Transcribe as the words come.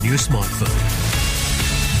your smartphone.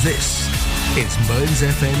 This is Mearns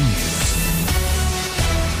FM News.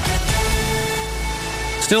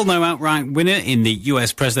 Still no outright winner in the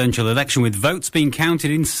US presidential election, with votes being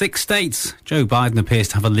counted in 6 states. Joe Biden appears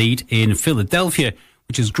to have a lead in Philadelphia,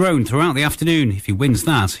 which has grown throughout the afternoon. If he wins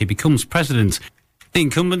that, he becomes president. The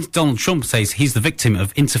incumbent, Donald Trump, says he's the victim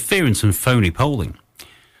of interference and phony polling.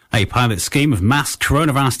 A pilot scheme of mass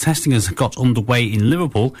coronavirus testing has got underway in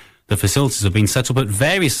Liverpool. The facilities have been set up at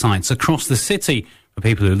various sites across the city for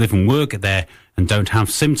people who live and work there and don't have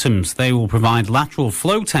symptoms. They will provide lateral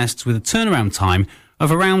flow tests with a turnaround time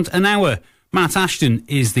of around an hour. Matt Ashton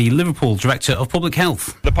is the Liverpool Director of Public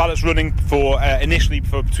Health. The pilot's running for initially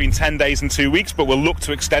for between 10 days and 2 weeks, but we'll look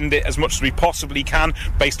to extend it as much as we possibly can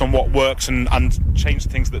based on what works and change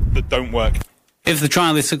things that don't work. If the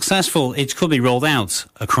trial is successful, it could be rolled out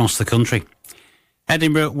across the country.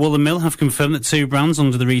 Edinburgh Wool and Mill have confirmed that 2 brands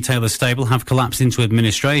under the retailer stable have collapsed into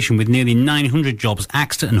administration, with nearly 900 jobs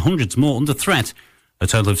axed and hundreds more under threat. A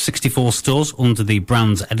total of 64 stores under the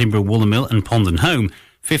brands Edinburgh Wool and Mill and Pond and Home,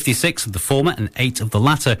 56 of the former and 8 of the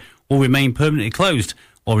latter, will remain permanently closed,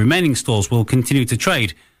 while remaining stores will continue to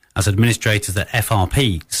trade as administrators at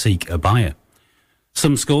FRP seek a buyer.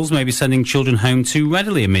 Some schools may be sending children home too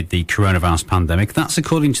readily amid the coronavirus pandemic. That's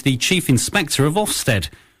according to the Chief Inspector of Ofsted.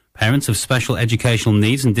 Parents of special educational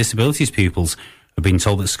needs and disabilities pupils have been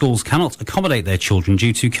told that schools cannot accommodate their children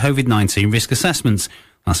due to COVID-19 risk assessments.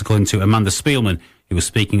 That's according to Amanda Spielman, who was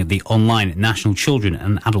speaking at the online National Children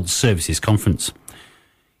and Adult Services Conference.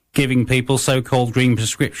 Giving people so-called green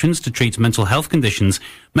prescriptions to treat mental health conditions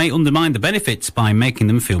may undermine the benefits by making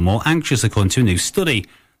them feel more anxious, according to a new study.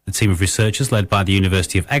 The team of researchers led by the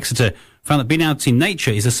University of Exeter found that being out in nature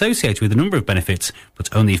is associated with a number of benefits, but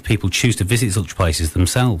only if people choose to visit such places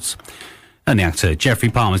themselves. And the actor Geoffrey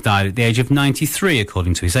Palmer's died at the age of 93,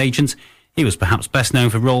 according to his agent. He was perhaps best known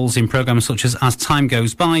for roles in programmes such as Time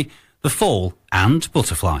Goes By, The Fall and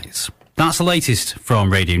Butterflies. That's the latest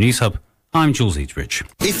from Radio News Hub. I'm Jules Eatridge.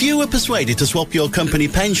 If you were persuaded to swap your company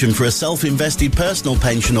pension for a self-invested personal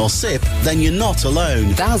pension or SIP, then you're not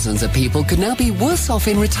alone. Thousands of people could now be worse off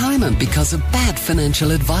in retirement because of bad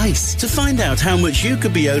financial advice. To find out how much you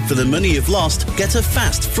could be owed for the money you've lost, get a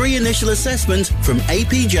fast, free initial assessment from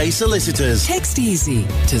APJ Solicitors. Text EASY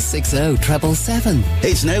to 60777.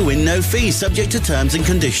 It's no win, no fee, subject to terms and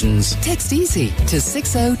conditions. Text EASY to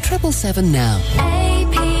 60777 now.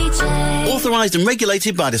 APJ. Authorised and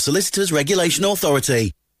regulated by the Solicitors Regulation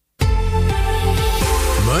Authority.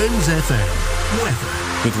 Mearns FM weather.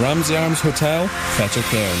 With Ramsey Arms Hotel, Fetcher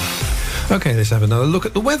Cairn. OK, let's have another look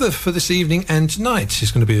at the weather for this evening and tonight.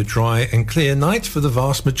 It's going to be a dry and clear night for the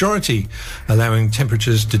vast majority, allowing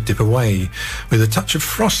temperatures to dip away, with a touch of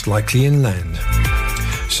frost likely inland.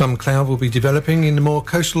 Some cloud will be developing in the more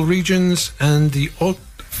coastal regions and the odd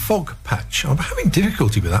fog patch. I'm having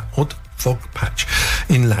difficulty with that, odd fog patch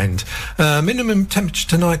inland. Minimum temperature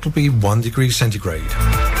tonight will be 1 degree centigrade.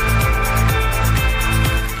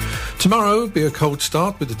 Tomorrow will be a cold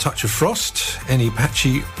start with a touch of frost. Any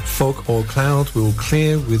patchy fog or cloud will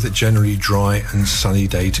clear with a generally dry and sunny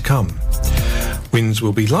day to come. Winds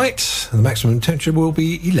will be light and the maximum temperature will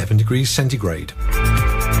be 11 degrees centigrade.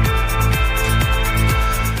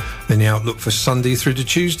 Then the outlook for Sunday through to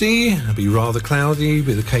Tuesday will be rather cloudy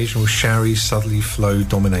with occasional showery southerly flow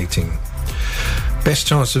dominating. Best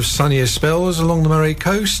chance of sunnier spells along the Murray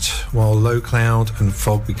coast, while low cloud and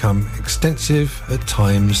fog become extensive at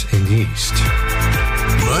times in the east.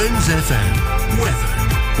 Mearns FM weather.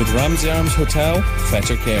 With Ramsey Arms Hotel,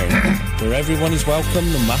 Fetcher Cairn, where everyone is welcome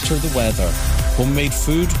no matter the weather. Homemade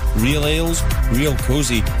food, real ales, real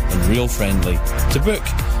cosy and real friendly. To book,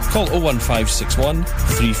 call 01561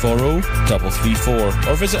 340 334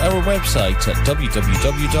 or visit our website at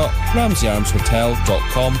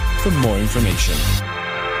www.ramseyarmshotel.com for more information.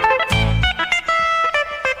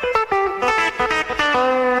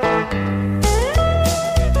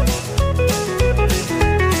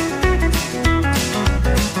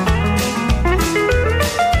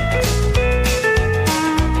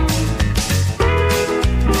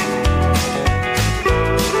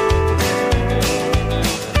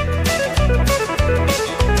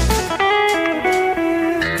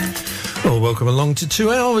 Welcome along to 2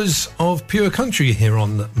 hours of pure country here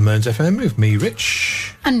on Mearns FM with me,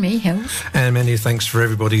 Rich. And me, Hils. And many thanks for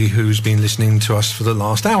everybody who's been listening to us for the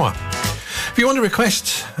last hour. If you want to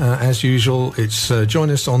request, as usual, it's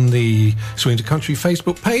join us on the Swing to Country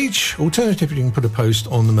Facebook page. Alternatively, you can put a post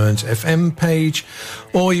on the Mearns FM page,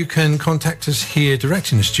 or you can contact us here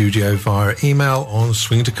direct in the studio via email on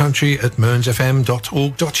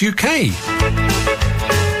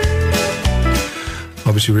swingtocountry@mearnsfm.org.uk.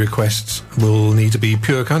 Obviously, requests will need to be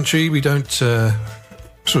pure country. We don't sort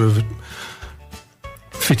of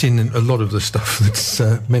fit in a lot of the stuff that's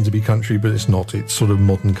meant to be country, but it's not. It's sort of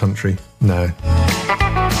modern country. No.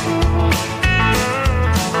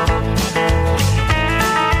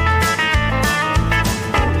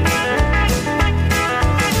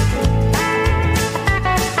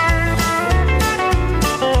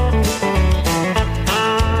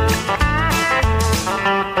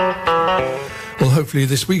 Hopefully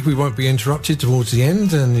this week we won't be interrupted towards the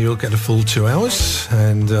end and you'll get a full 2 hours,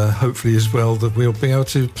 and hopefully as well that we'll be able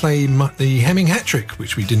to play the Hemming hat-trick,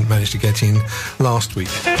 which we didn't manage to get in last week.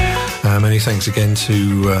 Many thanks again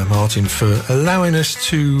to Martin for allowing us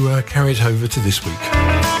to carry it over to this week.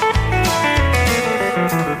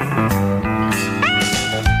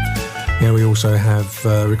 Now we also have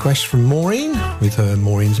requests from Maureen with her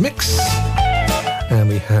Maureen's Mix. And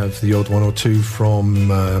we have the odd one or two from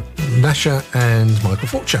Nasha and Michael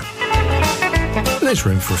Forcher. There's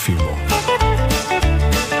room for a few more.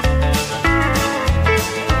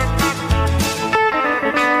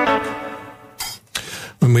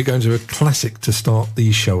 And we're going to a classic to start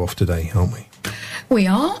the show off today, aren't we? We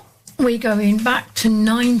are. We're going back to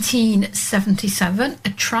 1977, a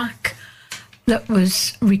track that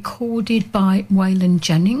was recorded by Waylon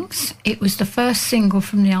Jennings. It was the first single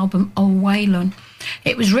from the album Oh Waylon.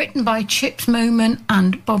 It was written by Chips Moman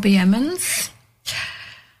and Bobby Emmons.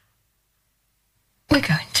 We're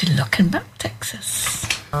going to Looking Back, Texas.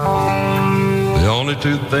 The only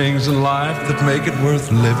two things in life that make it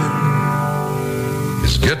worth living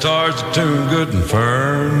is guitars that tune good and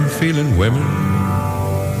firm feeling women.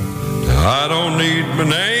 Now, I don't need my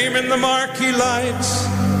name in the marquee lights.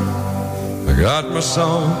 I got my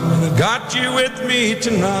song and I got you with me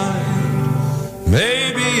tonight.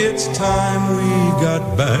 Maybe it's time we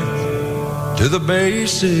got back to the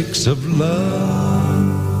basics of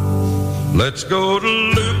love. Let's go to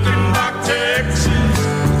Lukenbach, Texas,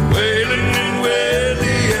 with Waylon and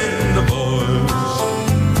Willie and the boys.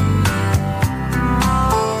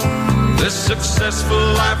 This successful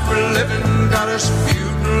life we're living got us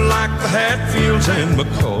feuding like the Hatfields and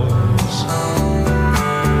McCoys.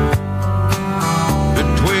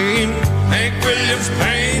 Between Hank Williams'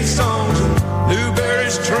 pain songs and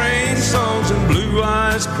Newberry's train songs and Blue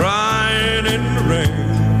Eyes crying in the rain.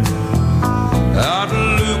 Out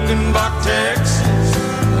in Lukenbach, Texas,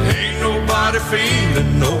 ain't nobody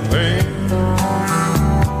feeling no pain.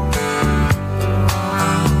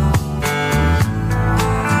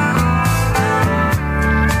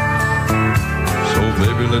 So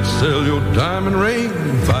baby, let's sell your diamond ring,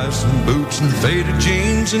 buy some boots and faded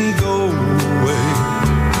jeans and go away.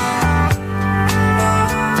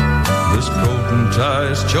 This coat and tie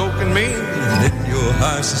is choking me, and in your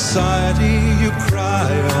high society you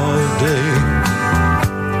cry all day.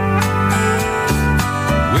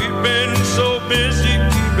 We've been so busy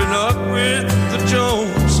keeping up with the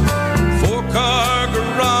Jones, 4-car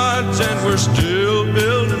garage and we're still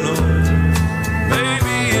building on.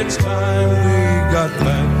 Maybe it's time we got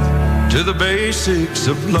back to the basics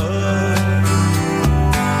of love.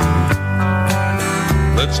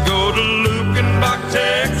 Let's go to Lukenbach,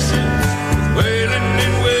 Texas, Waylon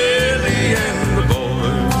and Willie and the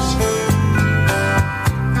boys.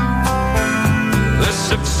 This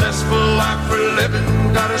successful life we're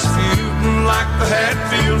living got us feuding like the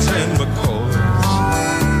Hatfields and McCoys.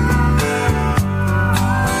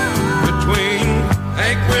 Between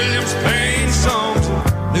Hank Williams' pain songs and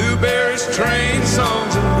Newberry's train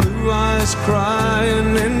songs and Blue Eyes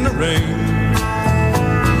crying in the rain.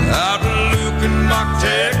 Out in Lukenbach,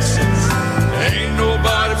 Texas, ain't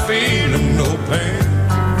nobody feeling no pain.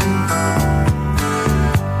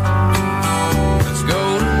 Let's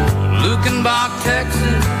go to Lukenbach,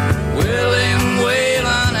 Texas, William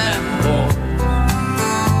Waylon and boy.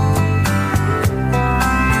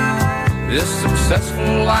 This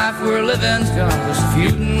successful life we're living's got us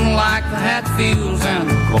feuding like the Hatfields and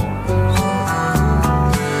the McCoys.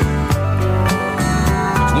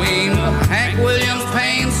 Between the Hank Williams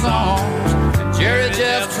pain songs and Jerry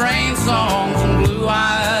Jeff train songs and Blue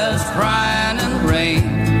Eyes crying in the rain.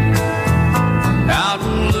 Out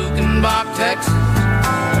in Lukenbach, Texas,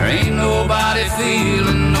 there ain't nobody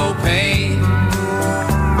feeling no pain.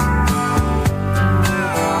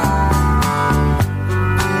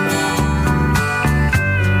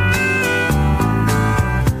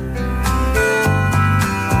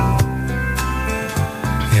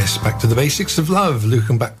 Yes, back to the basics of love.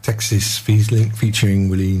 Lukenbach, Texas, featuring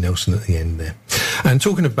Willie Nelson at the end there. And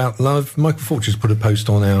talking about love, Michael Fortune's put a post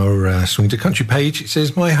on our Swing to Country page. It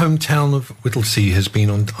says, my hometown of Whittlesea has been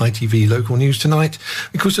on ITV local news tonight.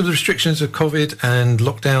 Because of the restrictions of COVID and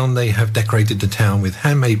lockdown, they have decorated the town with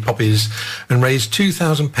handmade poppies and raised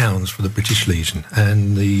 £2,000 for the British Legion.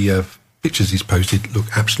 And the pictures he's posted look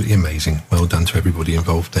absolutely amazing. Well done to everybody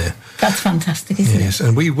involved there. That's fantastic, isn't it? Yes,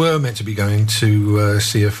 and we were meant to be going to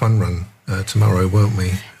see a fun run tomorrow, weren't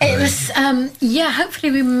we? It was,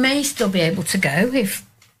 hopefully we may still be able to go if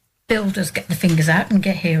builders get the fingers out and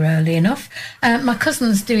get here early enough. My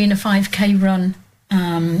cousin's doing a 5k run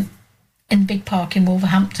in Big Park in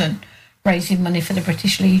Wolverhampton, raising money for the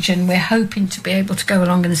British Legion. We're hoping to be able to go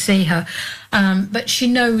along and see her. But she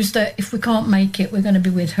knows that if we can't make it, we're going to be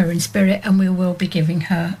with her in spirit, and we will be giving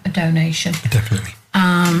her a donation. Definitely.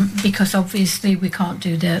 Because obviously we can't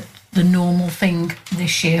do the normal thing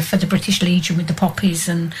this year for the British Legion with the poppies,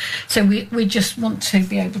 and so we just want to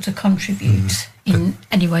be able to contribute in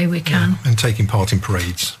any way we can. And taking part in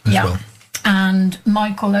parades as well. And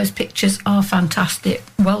Michael, those pictures are fantastic.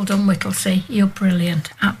 Well done, Whittlesea. You're brilliant.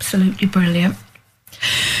 Absolutely brilliant.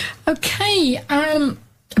 Okay,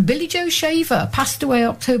 Billy Joe Shaver passed away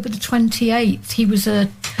October the 28th. He was a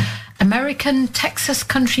American Texas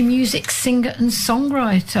country music singer and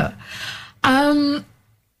songwriter.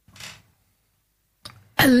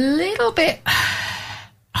 A little bit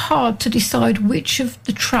hard to decide which of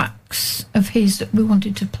the tracks of his that we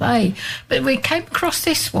wanted to play, but we came across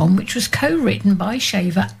this one, which was co-written by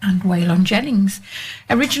Shaver and Waylon Jennings,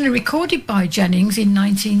 originally recorded by Jennings in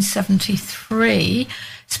 1973,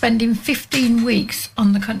 spending 15 weeks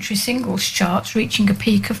on the country singles charts, reaching a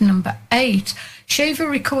peak of number 8. Shaver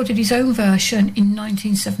recorded his own version in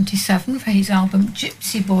 1977 for his album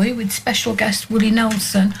Gypsy Boy, with special guest Willie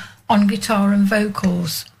Nelson on guitar and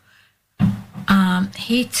vocals.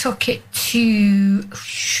 He took it to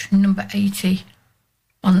number 80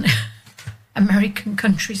 on American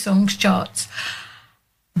country songs charts.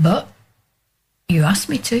 But you asked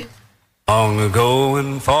me to. Long ago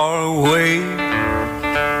and far away,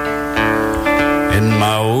 in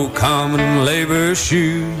my old common labor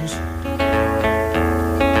shoes,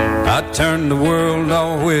 I turned the world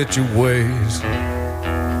all with your ways,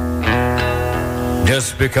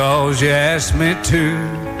 just because you asked me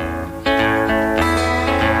to.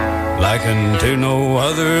 Like unto no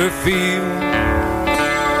other feel,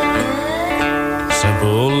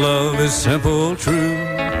 simple love is simple true.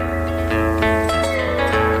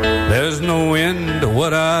 There's no end to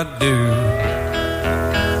what I do,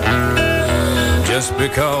 just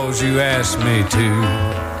because you asked me to.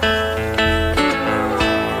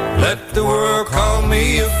 Let the world call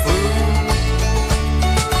me a fool,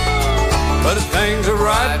 but if things are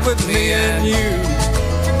right with me and you,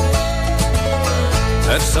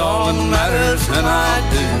 that's all that matters, and I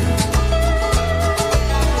do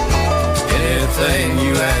anything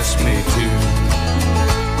you ask me to.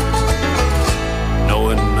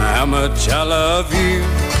 Knowing how much I love you,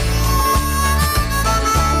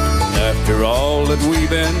 after all that we've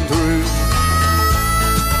been through,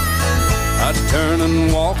 I'd turn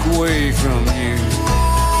and walk away from you,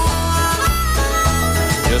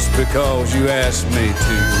 just because you asked me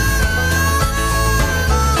to.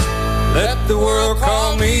 Let the world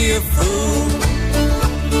call me a fool,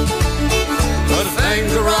 but if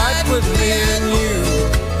things are right with me and you,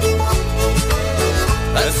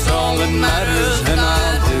 that's all that matters, and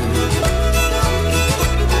I'll do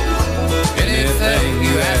anything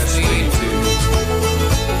you ask me to.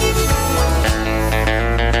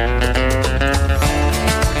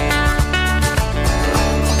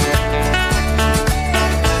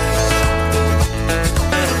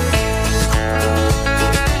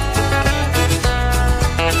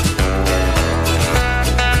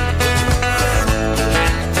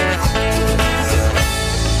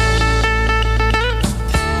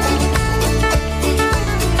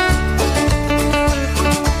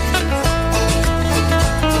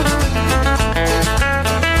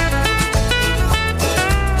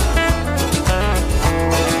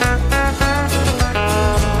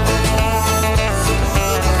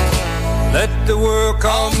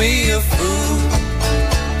 Call me a fool,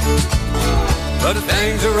 but if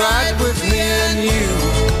things are right with me and you,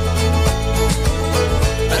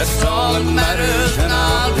 that's all that matters, and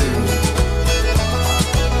I'll do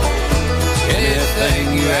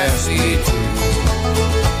anything you ask me to.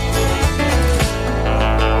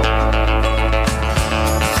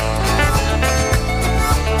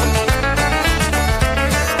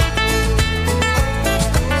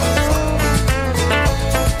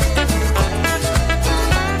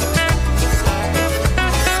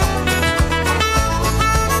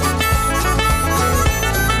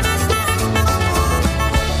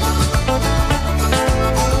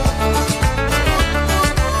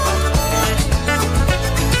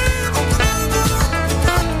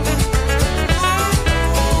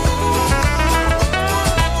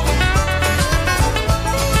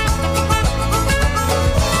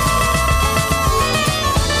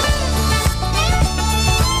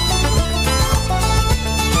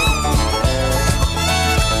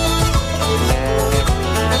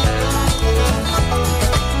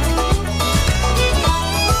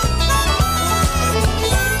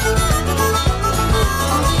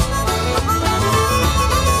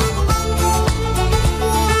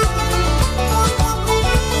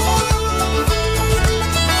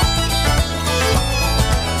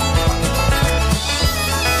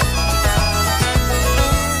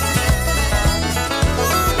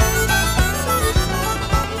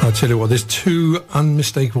 you what, there's two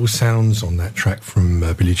unmistakable sounds on that track from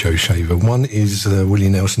Billy Joe Shaver. One is Willie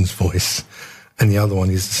Nelson's voice, and the other one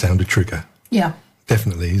is the sound of Trigger. Yeah.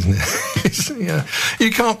 Definitely, isn't it? Yeah.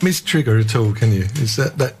 You can't miss Trigger at all, can you? It's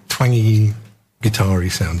that twangy, guitar-y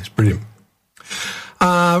sound. It's brilliant.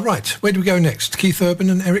 Right, where do we go next? Keith Urban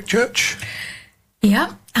and Eric Church?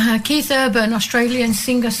 Yeah. Keith Urban, Australian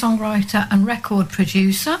singer-songwriter and record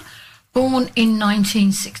producer. Born in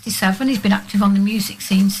 1967. He's been active on the music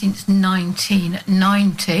scene since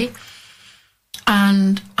 1990.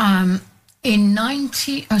 And in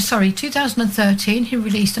 2013, he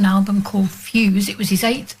released an album called Fuse. It was his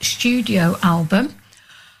 8th studio album.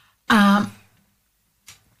 The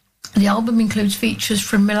album includes features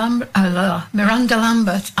from Miranda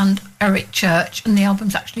Lambert and Eric Church, and the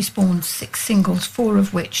album's actually spawned 6 singles, 4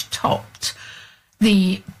 of which topped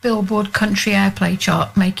the Billboard Country Airplay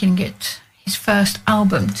chart, making it his first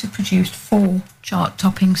album to produce 4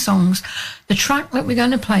 chart-topping songs. The track that we're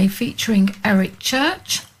going to play featuring Eric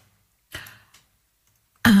Church,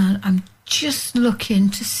 and I'm just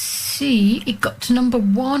looking to see, it got to number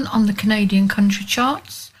 1 on the Canadian country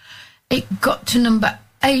charts. It got to number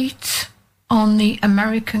 8 on the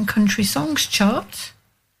American country songs chart.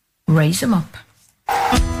 Raise 'em up.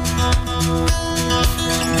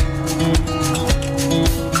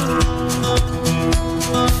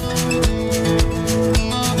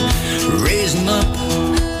 Raise 'em up.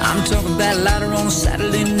 I'm talking about later on a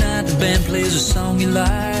Saturday night. The band plays a song you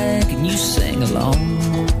like and you sing along.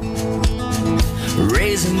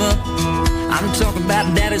 Raise 'em up. I'm talking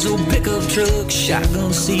about daddy's old pickup truck,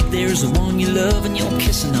 shotgun seat, there's the one you love and you're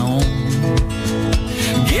kissing on.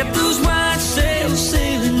 Get those white sails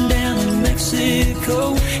sailing down to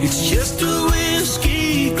Mexico. It's just a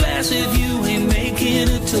whiskey glass if you ain't making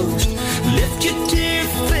a toast. Lift your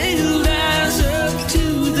tear-filled eyes up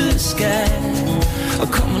to the sky.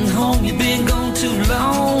 Coming home, you've been gone too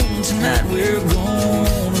long. Tonight we're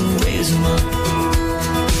gonna raise 'em up.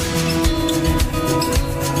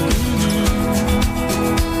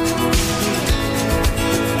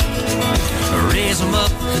 Raise 'em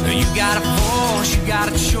up. You got a voice, you got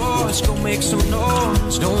a choice. Go make some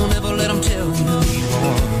noise. Don't ever let them tell you who you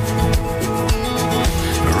are.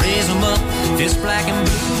 Raise 'em up. It's black and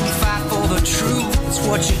blue. Fight for the truth. It's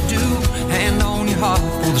what you do. Hand on your heart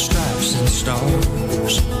for the stripes and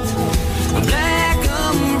stars. Black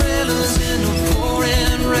umbrellas in the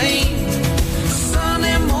pouring rain.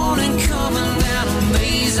 Sunday morning coming down,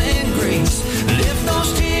 amazing grace. Lift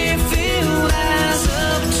those tear-filled eyes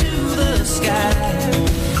up to the sky.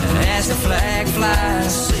 As the flag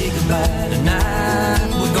flies, say goodbye tonight.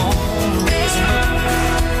 We're gonna raise 'em up.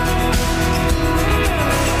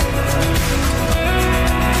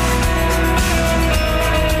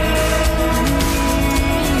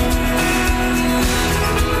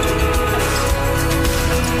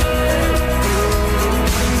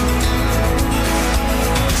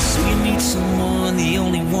 So you meet someone, the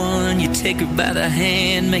only one. You take her by the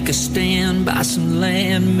hand, make a stand, buy some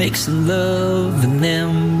land, make some love, and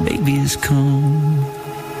them babies come.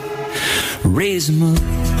 Raise 'em up.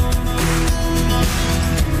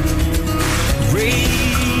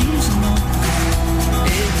 Raise 'em up.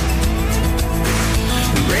 Yeah.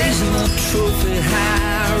 Raise 'em up, trophy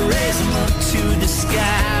high. Raise 'em up to the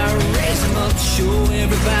sky. Raise 'em up, show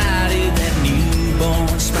everybody that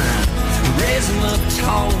newborn smile. Raise 'em up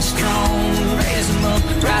tall and strong. Raise 'em up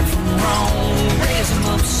right from wrong. Raise 'em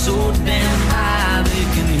up so damn high they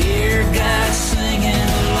can hear God singing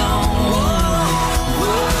along.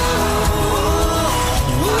 Whoa,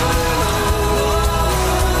 whoa, whoa.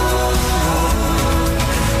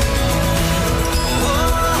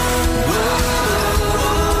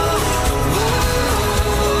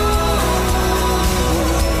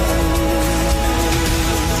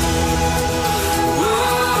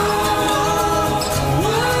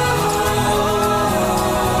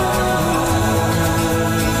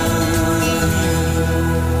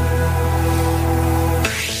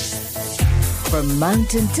 From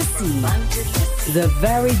mountain to sea, the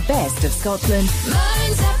very best of Scotland.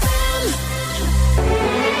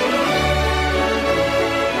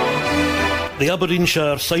 The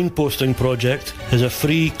Aberdeenshire Signposting Project is a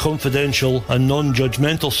free, confidential and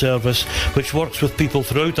non-judgmental service which works with people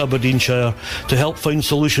throughout Aberdeenshire to help find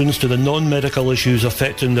solutions to the non-medical issues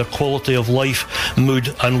affecting their quality of life,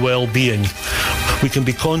 mood and well-being. We can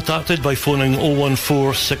be contacted by phoning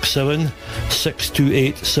 01467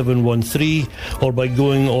 628 713 or by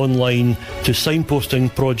going online to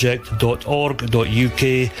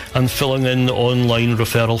signpostingproject.org.uk and filling in the online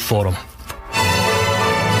referral form.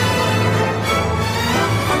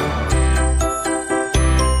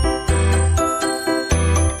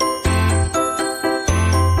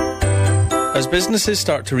 As businesses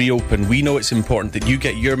start to reopen, we know it's important that you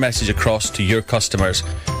get your message across to your customers.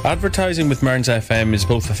 Advertising with Mearns FM is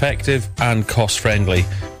both effective and cost-friendly.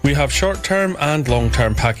 We have short-term and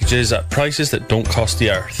long-term packages at prices that don't cost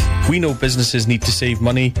the earth. We know businesses need to save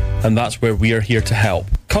money, and that's where we are here to help.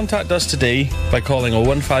 Contact us today by calling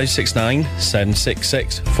 01569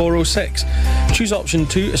 766 406. Choose option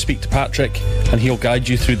 2 to speak to Patrick, and he'll guide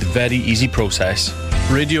you through the very easy process.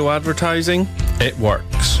 Radio advertising, it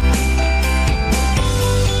works.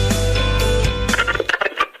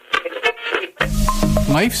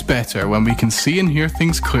 Life's better when we can see and hear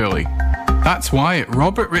things clearly. That's why at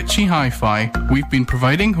Robert Ritchie Hi-Fi, we've been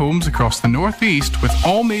providing homes across the Northeast with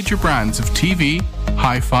all major brands of TV,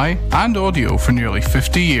 hi-fi and audio for nearly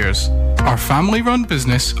 50 years. Our family-run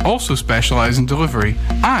business also specialises in delivery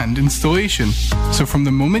and installation. So from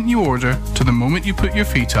the moment you order to the moment you put your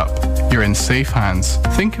feet up, you're in safe hands.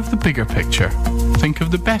 Think of the bigger picture. Think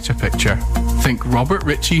of the better picture. Think Robert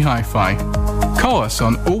Ritchie Hi-Fi. Call us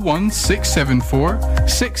on 01674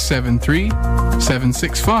 673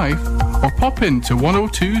 765 or pop in to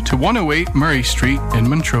 102 to 108 Murray Street in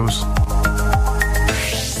Montrose.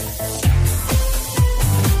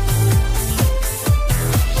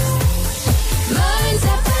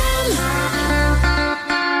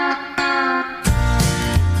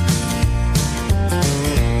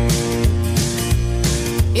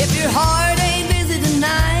 If your heart ain't busy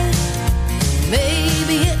tonight,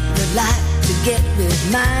 maybe it would like to get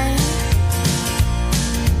with mine.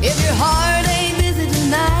 If your heart ain't busy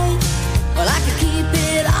tonight, well, I could keep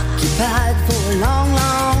it occupied for a long,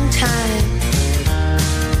 long time.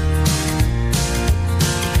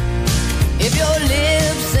 If your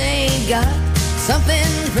lips ain't got something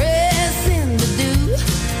pressing to do,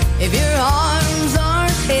 if your arms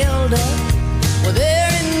aren't held up, well, they're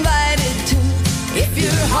invited to. If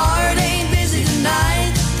your heart ain't busy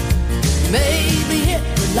tonight, maybe it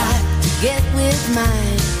would like to get with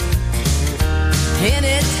mine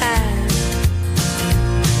anytime.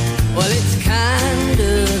 Well, it's kind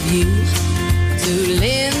of you to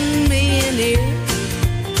lend me an ear.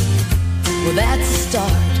 Well, that's a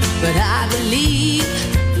start, but I believe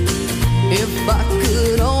if I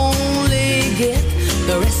could only get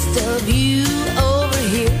the rest of you over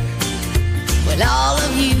here, well, all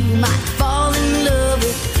of you might fall in love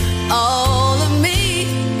with all of me.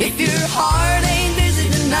 If your heart ain't busy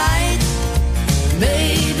tonight,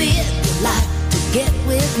 maybe it would like to get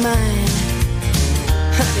with mine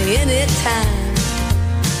anytime.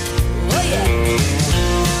 Oh yeah.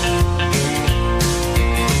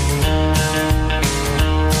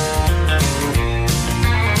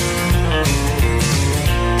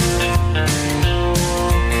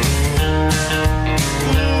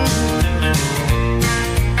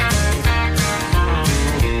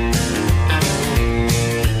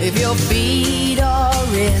 If your feet are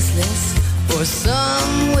restless for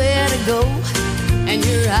somewhere to go, and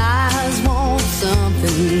your eyes want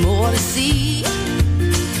something more to see,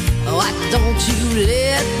 why don't you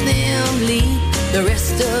let them lead the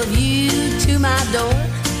rest of you to my door,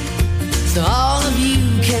 so all of you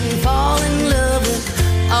can fall in love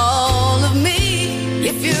with all of me.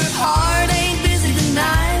 If your heart ain't busy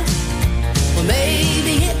tonight, well,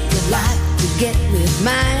 maybe it would like to get with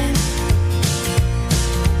mine.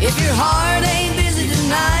 If your heart ain't busy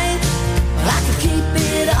tonight, well, I could keep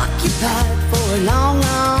it occupied for a long,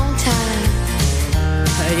 long time.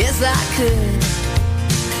 Yes, I could.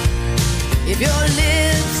 If your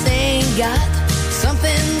lips ain't got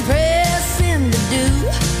something pressing to do,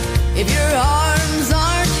 if your arms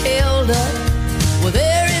aren't held up, well,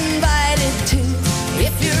 they're invited to.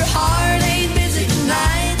 If your heart ain't busy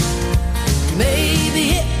tonight,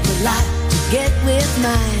 maybe it would like to get with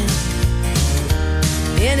mine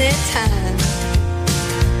anytime.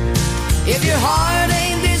 If your heart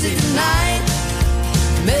ain't busy tonight,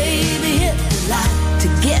 maybe it would like to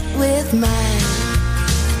get with mine.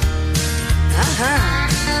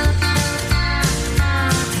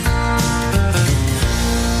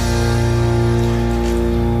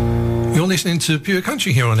 You're listening to Pure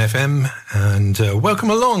Country here on FM, and welcome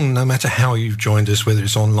along, no matter how you've joined us, whether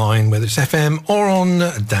it's online, whether it's FM or on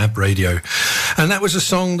DAB radio. And that was a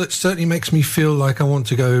song that certainly makes me feel like I want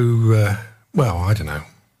to go, well, I don't know,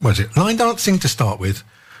 what is it, line dancing to start with,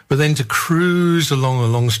 but then to cruise along a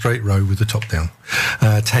long straight road with the top down.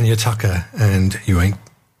 Tanya Tucker, and If You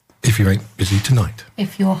Ain't Busy Tonight.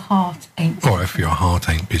 If your heart ain't busy. Or If Your Heart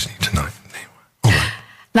Ain't Busy Tonight. All right.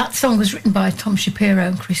 That song was written by Tom Shapiro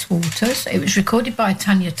and Chris Waters. It was recorded by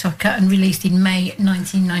Tanya Tucker and released in May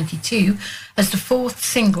 1992 as the fourth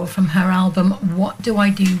single from her album What Do I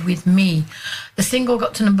Do With Me? The single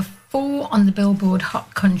got to number 4 on the Billboard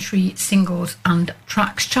Hot Country Singles and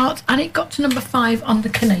Tracks chart, and it got to number 5 on the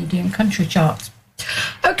Canadian Country chart.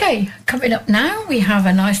 Okay, coming up now, we have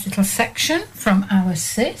a nice little section from our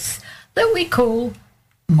sis that we call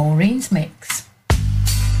Maureen's Mix.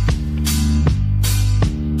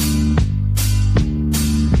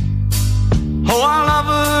 Oh, I love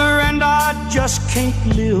her and I just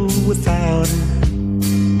can't live without her.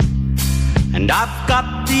 And I've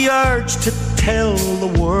got the urge to tell the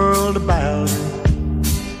world about her.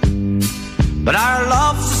 But our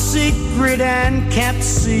love's a secret and can't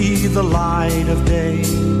see the light of day.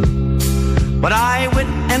 But I went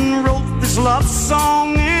and wrote this love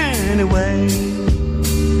song anyway.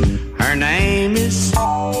 Her name is,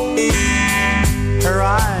 her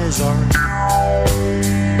eyes are,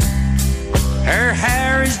 her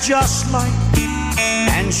hair is just like,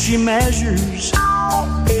 and she measures.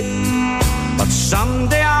 But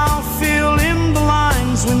someday I'll fill in the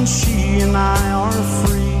lines when she and I are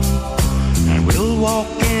free, and we'll walk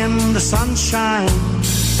in the sunshine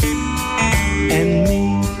and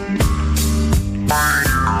me.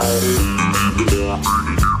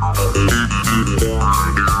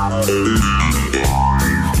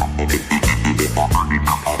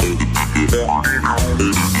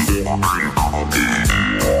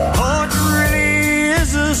 Oh, it really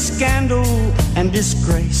is a scandal and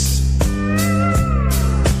disgrace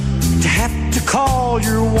to have to call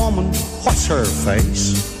your woman what's her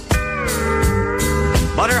face.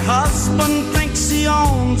 But her husband thinks he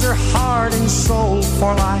owns her heart and soul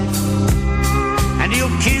for life, and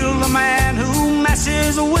he'll kill the man who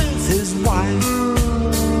messes with his wife.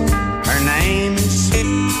 Her name is,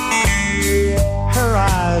 her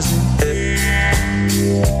eyes,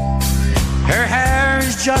 her hair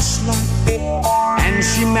is just like, and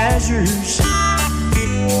she measures.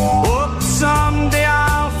 Oh, someday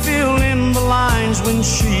I'll fill in the lines when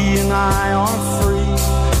she and I are free,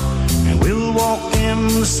 and we'll walk in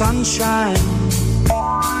the sunshine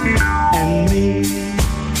and me.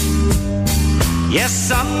 Yes,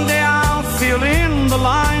 someday I'll fill in the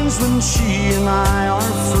lines when she and I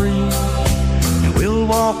are free, and we'll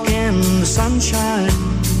walk in the sunshine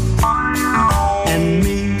and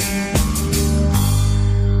me.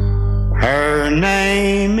 Her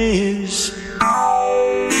name is,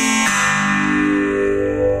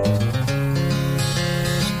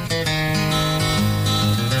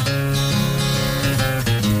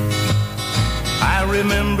 I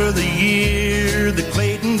remember the year that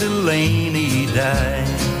Clayton Delaney died.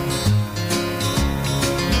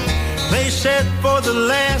 They said for the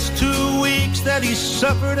last 2 weeks that he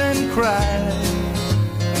suffered and cried.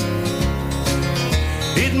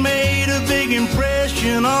 It made a big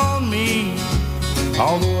impression on me,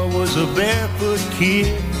 although I was a barefoot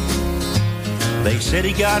kid. They said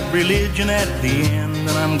he got religion at the end, and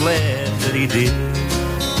I'm glad that he did.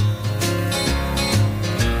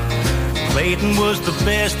 Clayton was the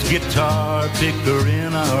best guitar picker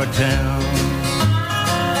in our town.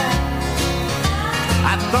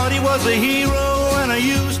 I thought he was a hero, and I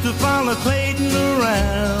used to follow Clayton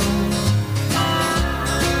around.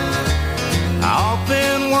 I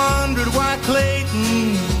often wondered why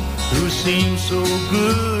Clayton, who seemed so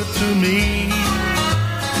good to me,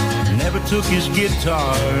 never took his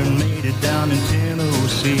guitar and made it down in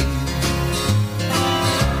Tennessee.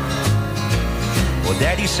 Well,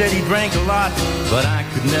 Daddy said he drank a lot, but I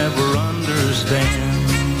could never understand.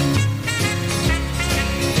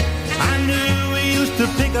 I knew he used to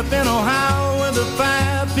pick up in Ohio with a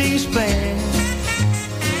 5-piece band.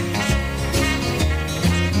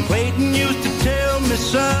 And Clayton used to tell me,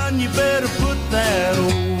 son, you better put that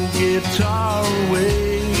old guitar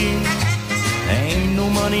away. There ain't no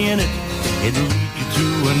money in it, it'll lead you to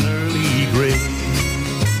an early grave.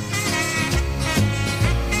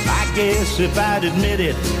 I guess if I'd admit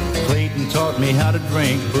it, Clayton taught me how to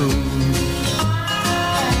drink booze.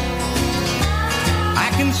 I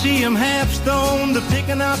can see him half stoned,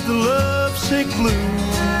 picking out the lovesick blues.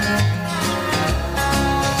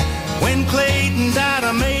 When Clayton died,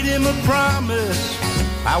 I made him a promise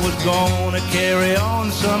I was gonna carry on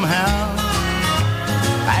somehow.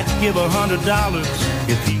 I'd give $100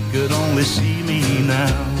 if he could only see me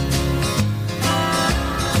now.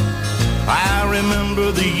 I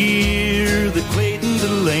remember the year that Clayton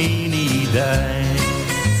Delaney died.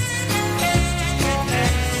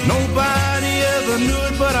 Nobody ever knew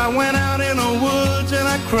it, but I went out in the woods and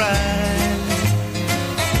I cried.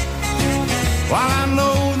 While I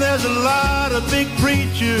know that there's a lot of big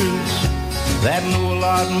preachers that know a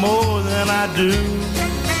lot more than I do.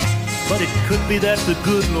 But it could be that the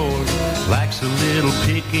good Lord likes a little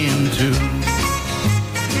picking too.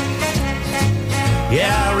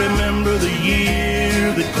 Yeah, I remember the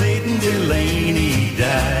year that Clayton Delaney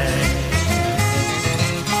died.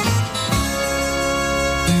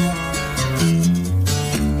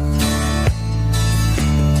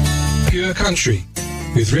 Pure Country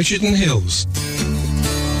with Richard and Hils.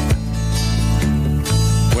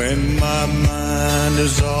 When my mind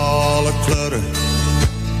is all a clutter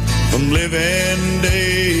from living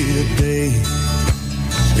day to day,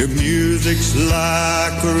 your music's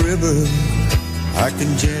like a river I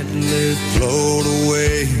can gently float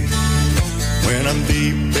away. When I'm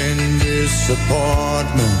deep in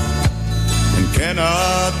disappointment and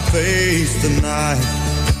cannot face the night,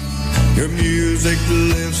 your music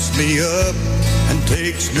lifts me up and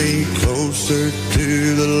takes me closer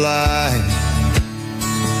to the light.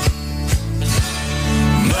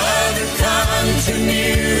 Mother country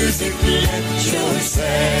music, let your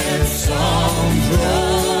sad song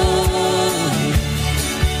roll.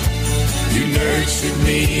 You nurtured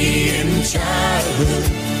me in childhood,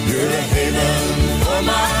 you're a haven for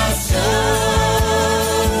my soul.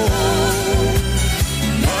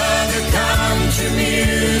 Mother country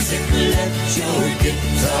music, let your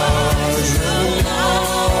guitars roll on.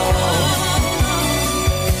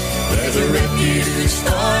 There's a refuge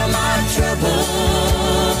for my trouble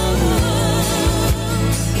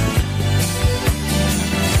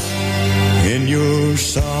in your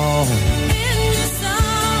song.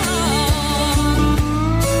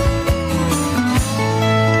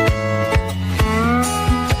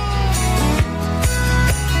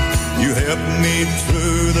 You helped me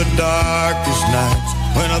through the darkest nights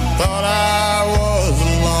when I thought I was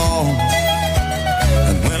alone.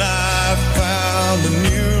 And when I found a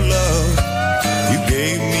new love, you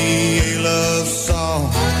gave me a love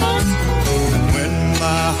song. And when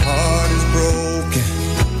my heart is broken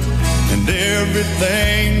and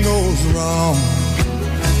everything goes wrong,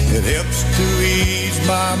 it helps to ease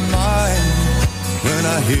my mind when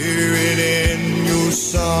I hear it in your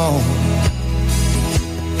song.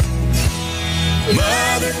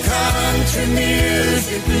 Mother country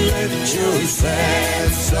music, let your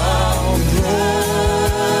sad song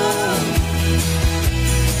roll.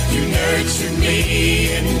 You nurtured me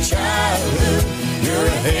in childhood, you're a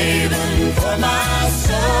haven for my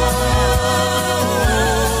soul.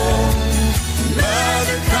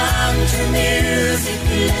 Mother country music,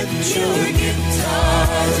 let your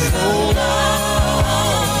guitars roll on.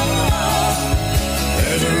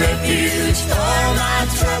 There's a refuge for my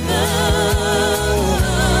trouble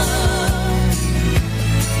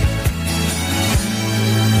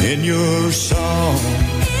in your song.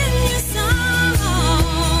 In your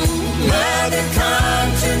song. Mother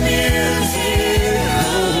country music,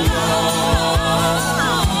 hold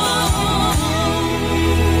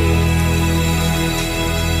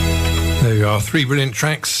on. There you are, 3 brilliant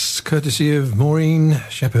tracks courtesy of Maureen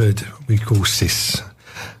Shepherd, we call Sis,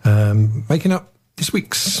 making up this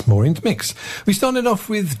week's Maureen's Mix. We started off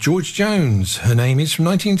with George Jones. Her Name Is from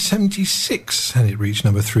 1976, and it reached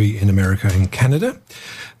number 3 in America and Canada.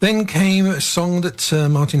 Then came a song that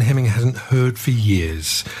Martin Hemming hasn't heard for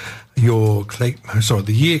years. The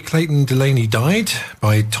Year Clayton Delaney Died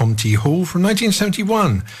by Tom T. Hall from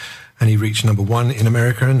 1971, and he reached number 1 in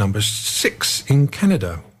America and number 6 in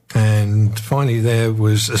Canada. And finally, there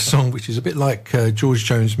was a song which is a bit like George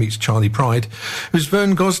Jones meets Charlie Pride. It was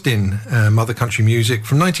Vern Gosdin, Mother Country Music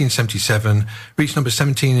from 1977, reached number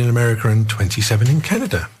 17 in America and 27 in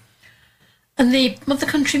Canada. And the Mother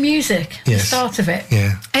Country Music, the start of it,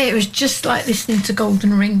 it was just like listening to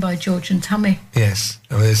Golden Ring by George and Tammy. Yes,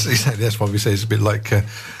 exactly. That's why we say it's a bit like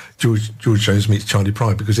George Jones meets Charlie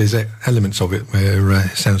Pride, because there's elements of it where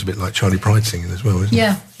it sounds a bit like Charlie Pride singing as well, isn't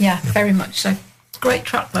it? Yeah, very much so. Great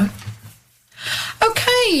track, though.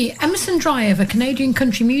 Okay, Emerson Drive, a Canadian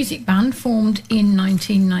country music band formed in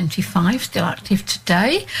 1995, still active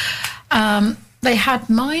today. They had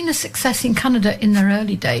minor success in Canada in their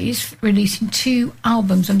early days, releasing 2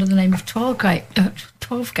 albums under the name of 12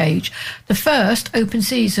 Gauge. The first, Open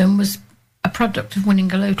Season, was a product of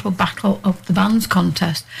winning a local Battle of the Bands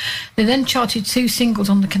contest. They then charted 2 singles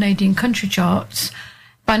on the Canadian country charts.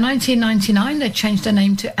 By 1999, they changed their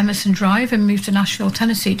name to Emerson Drive and moved to Nashville,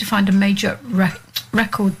 Tennessee to find a major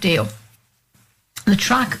record deal. The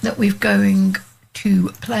track that we're going to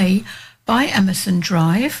play by Emerson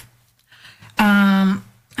Drive, I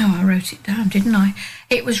wrote it down, didn't I?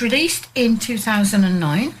 It was released in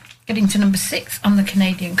 2009, getting to number 6 on the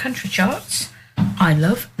Canadian country charts. I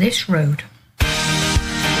Love This Road.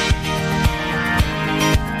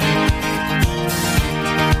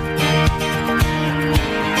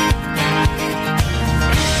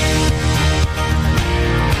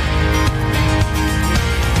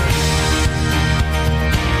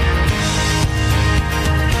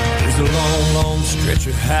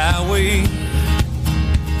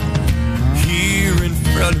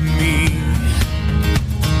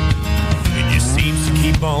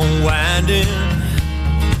 standing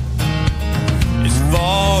as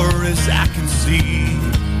far as I can see.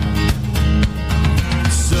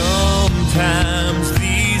 Sometimes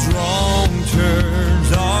these wrong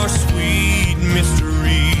turns are sweet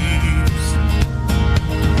mysteries,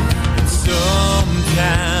 and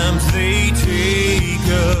sometimes they take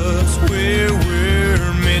us where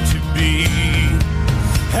we're meant to be.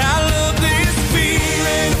 I love this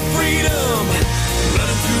feeling of freedom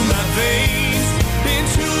running through my veins. Been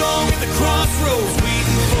too long at the crossroads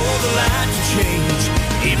waiting for the light to change.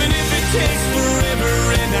 Even if it takes forever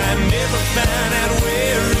and I never find out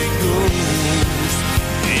where it goes,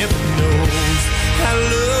 heaven knows I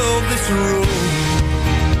love this road.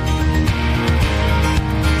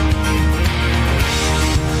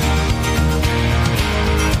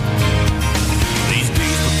 These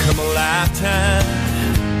days become a lifetime.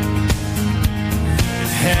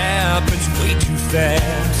 It happens way too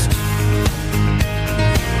fast.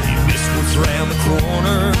 You miss what's around the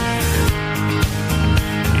corner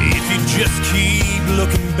if you just keep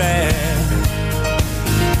looking back.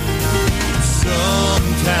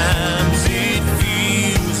 Sometimes it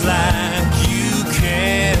feels like you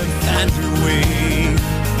can't find your way.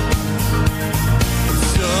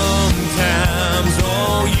 Sometimes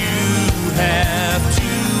all you have to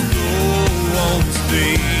go on is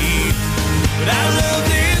faith. But I love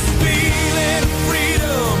this feeling of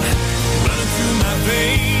freedom running through my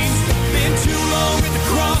veins. Been too long at the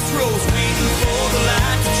crossroads waiting for the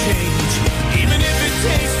light to change. Even if it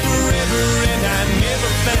takes forever and I never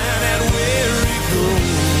find out where it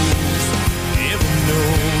goes, heaven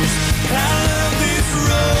knows I love this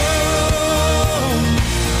road.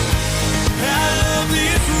 I love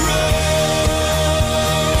this road.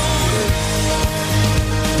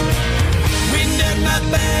 Wind at my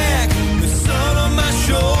back, the sun on my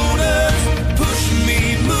shoulders, pushing me,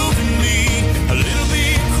 moving me a little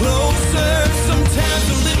bit closer. Sometimes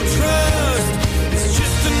a little trust is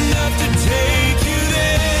just enough to take you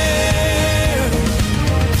there.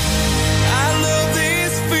 I love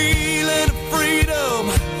this feeling of freedom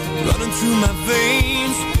running through my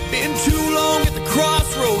veins. Been too long at the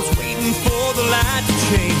crossroads waiting for the light to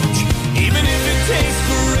change. Even if it takes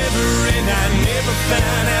forever and I never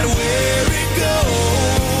find out where it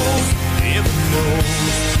goes, heaven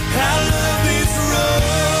knows I love this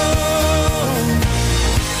road.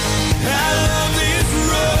 I love this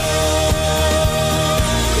road.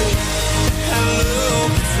 I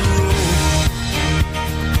love this road.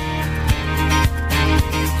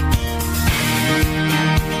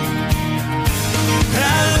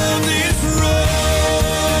 I love this road.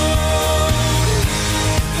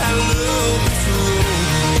 I love this road.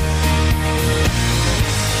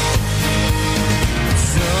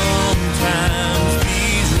 Sometimes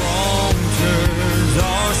these wrong turns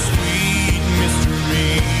are sweet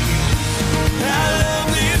mysteries. I love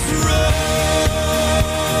this road.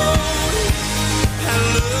 I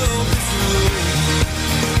love this road.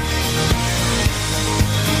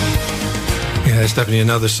 Yeah, it's definitely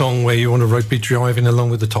another song where you want to be driving along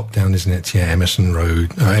with the top down, isn't it? Yeah, Emerson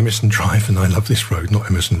Drive, and I love this road, not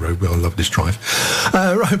Emerson Road, but I love this drive.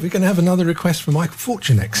 Right, we're going to have another request from Michael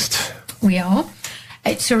Fortune next. We are.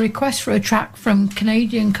 It's a request for a track from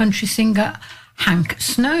Canadian country singer Hank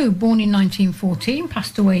Snow, born in 1914,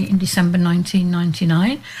 passed away in December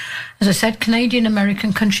 1999. As I said,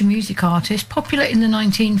 Canadian-American country music artist, popular in the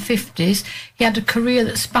 1950s. He had a career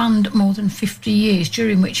that spanned more than 50 years,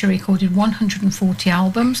 during which he recorded 140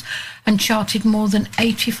 albums and charted more than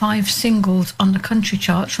 85 singles on the country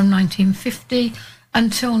charts from 1950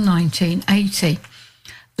 until 1980.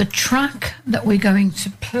 The track that we're going to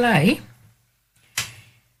play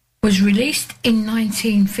was released in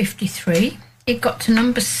 1953. It got to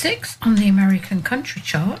number 6 on the American country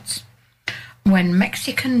charts when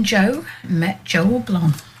Mexican Joe met Joel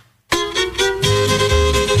Blond.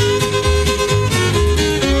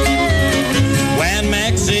 When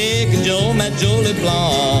Mexican Joe met Jolie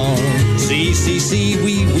Blonde, see,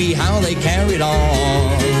 wee, how they carried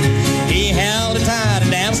on. He held her tight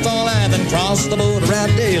and danced all night, then crossed the border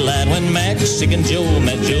around daylight when Mexican Joe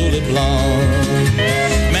met Jolie Blonde.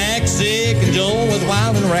 Mexican Joe was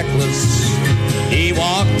wild and reckless. He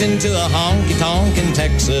walked into a honky-tonk in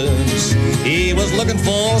Texas. He was looking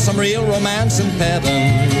for some real romance and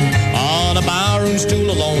petting. On a barroom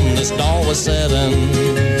stool alone, this doll was sitting.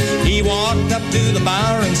 He walked up to the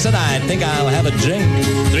bar and said, I think I'll have a drink.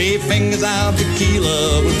 3 fingers of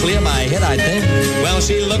tequila would clear my head, I think. Well,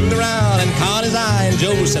 she looked around and caught his eye, and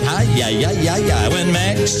Joe said, hi, ya, when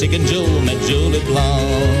Mexican Joe met Jolie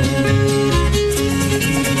Blonde.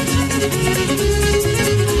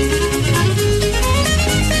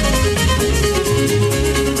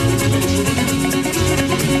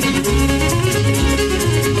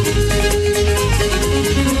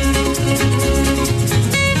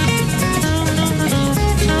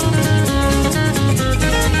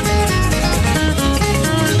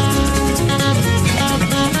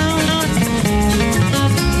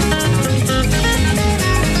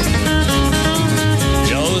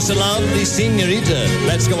 lovely senorita,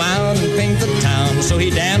 let's go out and paint the town. So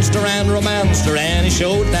he danced around, romanced her, and he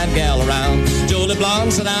showed that gal around. Jolie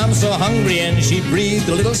Blonde said, I'm so hungry, and she breathed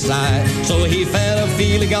a little sigh. So he fed her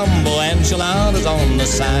feely gumbo and enchiladas on the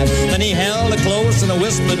side. Then he held her close and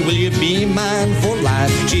whispered, will you be mine for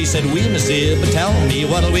life? She said, oui, monsieur, but tell me,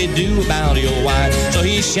 what'll we do about your wife? So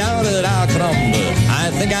he shouted, ah, caramba,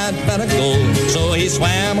 I think I'd better go. So he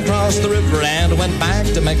swam across the river and went back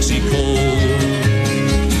to Mexico.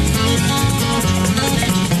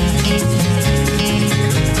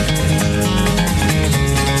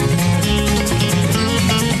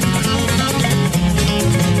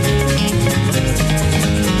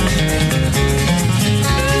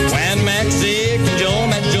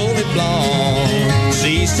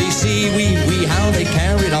 See, how they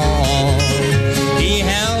carried on. He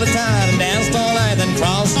held her tight and danced all night, then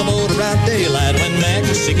crossed the border at daylight when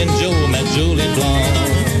Mexican Joe met Julie Blonde.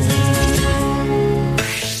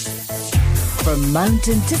 From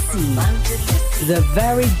mountain to sea, the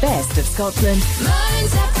very best of Scotland.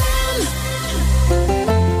 Minds FM.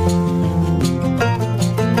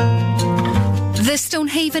 The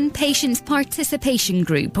Stonehaven Patients Participation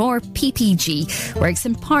Group, or PPG, works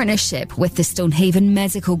in partnership with the Stonehaven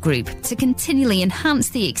Medical Group to continually enhance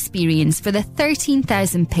the experience for the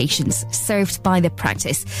 13,000 patients served by the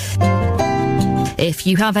practice. If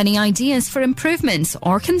you have any ideas for improvements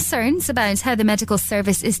or concerns about how the medical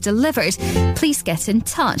service is delivered, please get in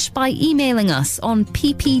touch by emailing us on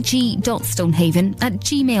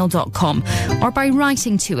ppg.stonehaven@gmail.com or by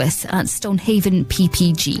writing to us at Stonehaven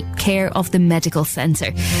PPG, care of the Medical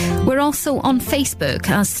Centre. We're also on Facebook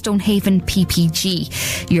as Stonehaven PPG.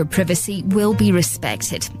 Your privacy will be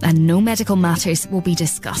respected and no medical matters will be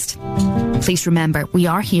discussed. Please remember, we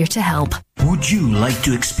are here to help. Would you like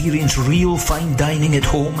to experience real fine dining at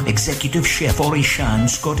home? Executive Chef Ori Shan,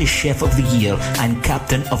 Scottish Chef of the Year and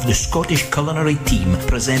Captain of the Scottish Culinary Team,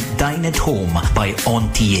 present Dine at Home by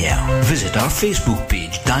Ontier. Visit our Facebook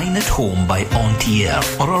page, Dine at Home by Ontier,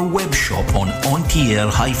 or our web shop on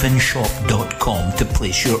ontier-shop.com to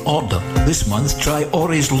place your order. This month, try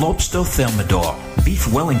Ori's Lobster Thermidor, Beef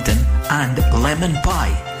Wellington and Lemon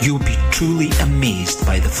Pie. You'll be truly amazed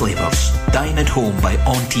by the flavours. Dine at Home by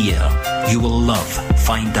Ontier. You will love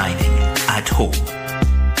fine dining at home.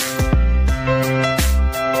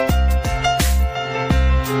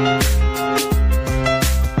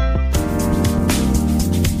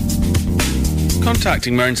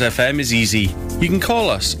 Contacting Mearns FM is easy. You can call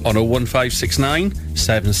us on 01569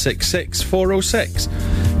 766 406.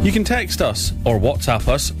 You can text us or WhatsApp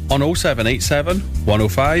us on 0787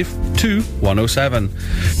 105 2107.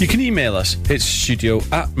 You can email us. It's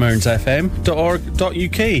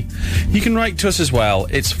studio@mearnsfm.org.uk. You can write to us as well.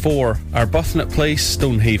 It's 4 Arbuthnot Place,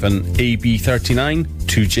 Stonehaven, AB39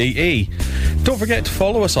 2JA. Don't forget to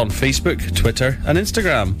follow us on Facebook, Twitter and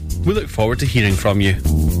Instagram. We look forward to hearing from you.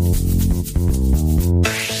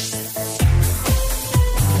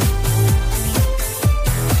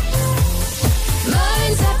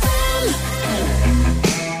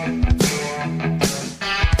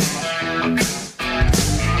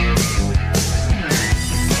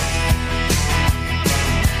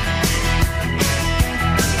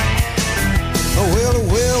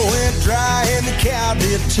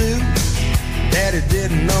 Too. Daddy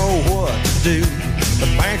didn't know what to do. The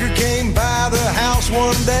banker came by the house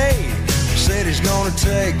one day, said he's gonna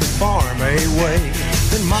take the farm away.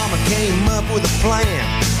 Then Mama came up with a plan.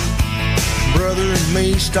 Brother and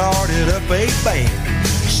me started up a band.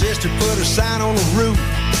 Sister put a sign on the roof.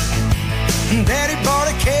 Daddy bought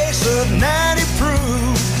a case of 90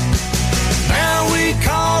 proof. Now we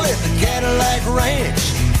call it the Cadillac Ranch.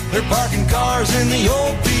 They're parking cars in the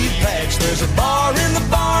old pea patch. There's a bar in the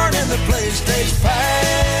barn and the place stays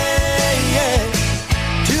packed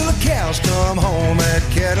till the cows come home at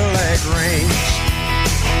Cadillac Ranch.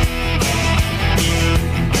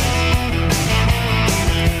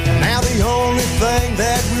 Now the only thing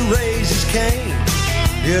that we raise is cane.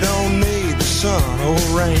 You don't need the sun or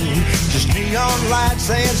rain, just neon lights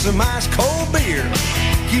and some ice cold beer.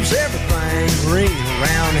 Keeps everything green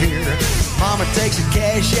around here. Mama takes the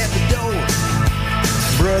cash at the door.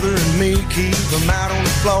 Brother and me keep them out on the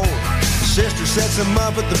floor. Sister sets them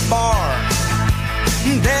up at the bar.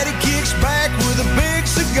 Daddy kicks back with a big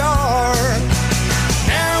cigar.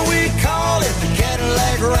 Now we call it the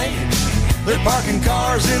Cadillac Ranch. They're parking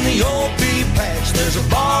cars in the old pea patch. There's a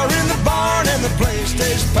bar in the barn and the place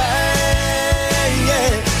stays packed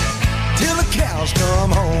till the cows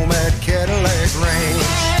come home at Cadillac Ranch.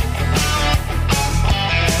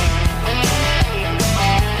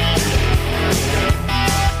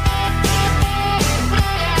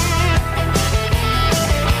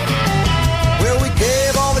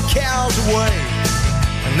 cows away.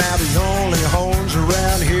 And now the only horns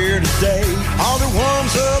around here today are the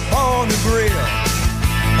ones up on the grill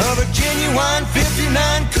of a genuine 59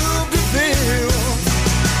 Coupe de Ville.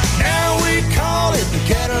 Now we call it the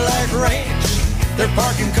Cadillac Ranch. They're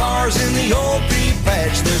parking cars in the old pea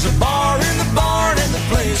patch. There's a bar in the barn and the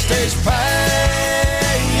place stays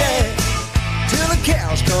packed, yeah, till the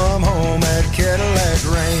cows come home at Cadillac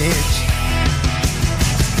Ranch.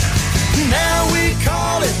 Now we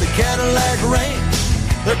call it the Cadillac Ranch.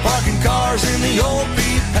 They're parking cars in the old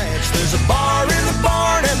pea patch. There's a bar in the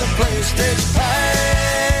barn and the place stays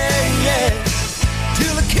packed, yeah,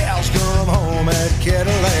 till the cows come home at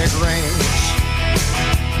Cadillac Ranch.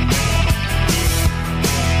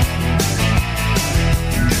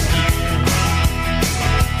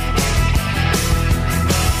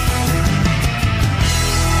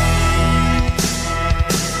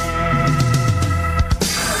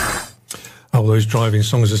 Oh, those driving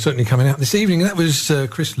songs are certainly coming out this evening. That was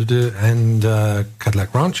Chris Ledoux and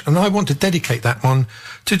Cadillac Ranch. And I want to dedicate that one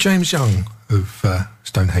to James Young of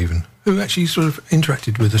Stonehaven, who actually sort of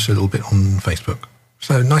interacted with us a little bit on Facebook.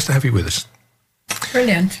 So nice to have you with us.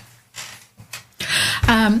 Brilliant.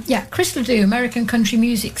 Chris Ledoux, American country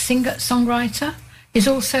music singer-songwriter, is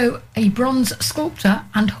also a bronze sculptor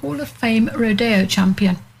and Hall of Fame rodeo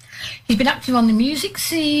champion. He's been active on the music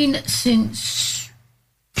scene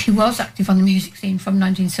from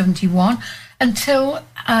 1971 until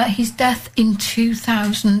his death in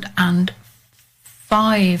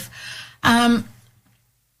 2005.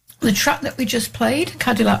 The track that we just played,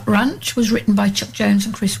 Cadillac Ranch, was written by Chuck Jones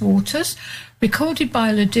and Chris Waters, recorded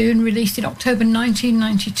by Ledoux and released in October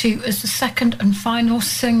 1992 as the second and final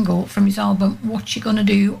single from his album What You Gonna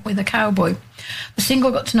Do With a Cowboy. The single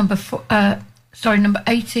got to number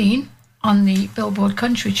 18 on the Billboard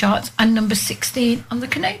country charts and number 16 on the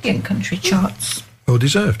Canadian country charts. Well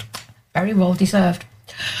deserved. Very well deserved.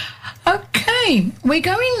 Okay, we're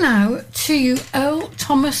going now to Earl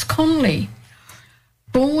Thomas Conley.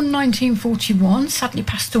 Born 1941, sadly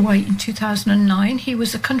passed away in 2009. He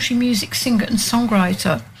was a country music singer and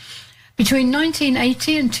songwriter. Between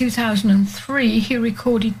 1980 and 2003, he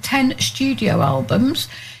recorded 10 studio albums.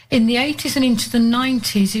 In the 80s and into the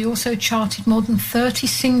 90s, he also charted more than 30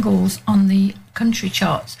 singles on the country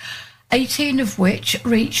charts, 18 of which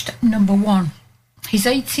reached number one. His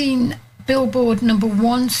 18 Billboard number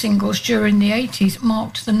one singles during the 80s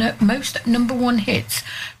marked the most number one hits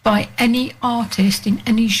by any artist in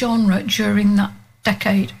any genre during that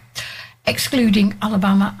decade, excluding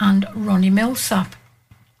Alabama and Ronnie Millsap.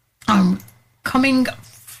 Coming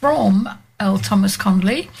from Earl Thomas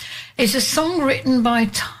Conley is a song written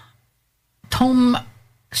by Tom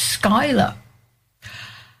Schuyler,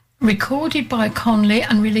 recorded by Conley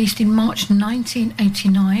and released in March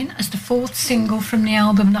 1989 as the fourth single from the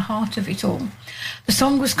album The Heart of It All. The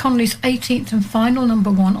song was Conley's 18th and final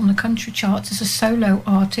number one on the country charts as a solo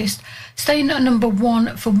artist, staying at number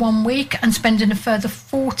one for 1 week and spending a further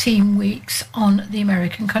 14 weeks on the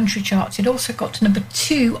American country charts. It also got to number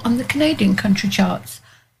 2 on the Canadian country charts.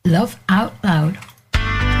 Love Out Loud.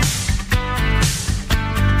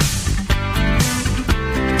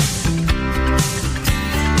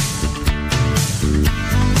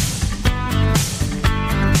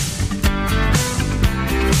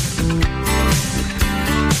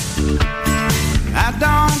 I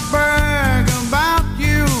don't brag about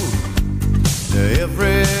you to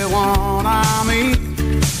everyone I meet.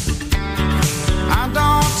 I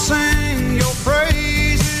don't sing your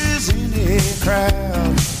praises in a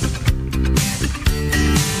crowd.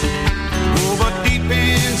 Oh, but deep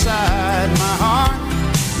inside my heart,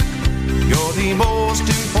 you're the most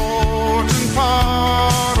important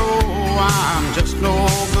part. Oh, I'm just no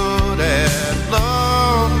good at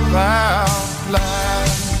love out loud.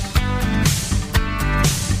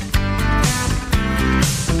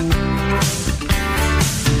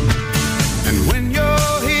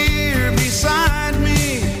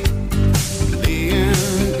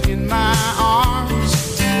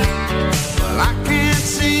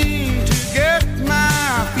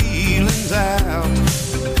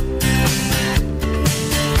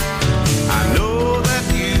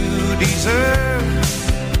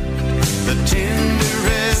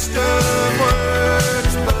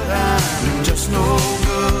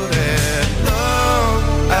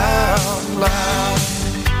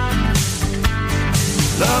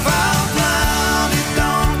 Love out loud, it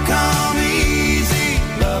don't come easy.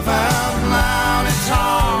 Love out loud, it's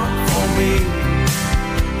hard for me.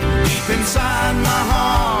 Deep inside my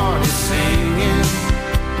heart is singing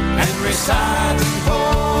and reciting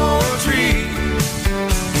poetry.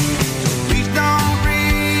 So please don't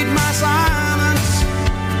read my silence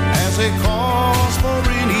a cause for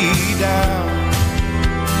any doubt.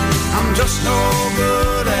 I'm just no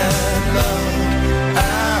good at love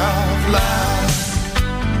out loud.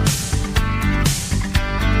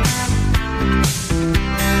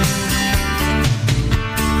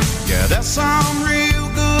 Yeah, there's some real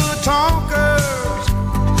good talkers,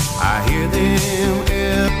 I hear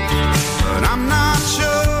them, but I'm not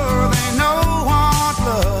sure they know what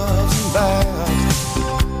love's about.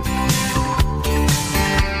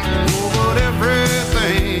 Oh, but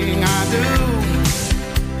everything I do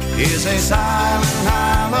is a silent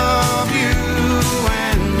I love you,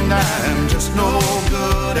 and I'm just no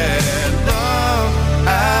good at love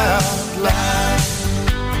out loud.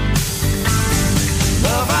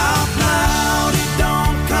 Love out loud, it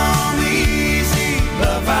don't come easy.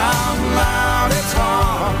 Love out loud, it's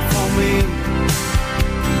hard for me.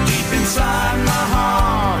 Deep inside my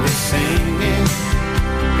heart is singing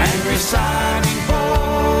and reciting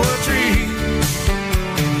poetry.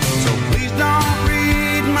 So please don't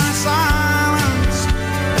read my silence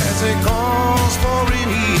as a cause for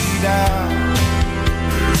any doubt.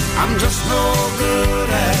 I'm just no good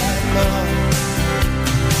at love.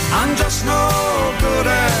 I'm just no good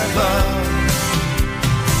at love.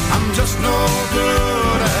 I'm just no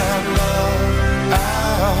good at love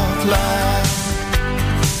out loud.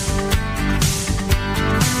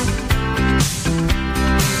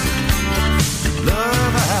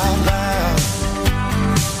 Love out loud.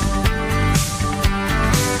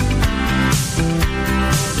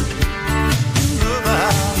 Love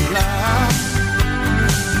out loud.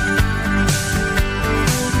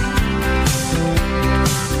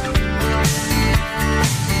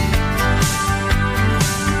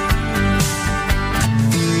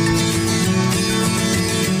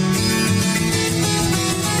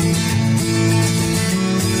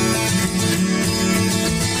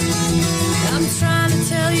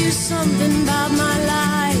 Something about my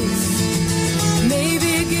life.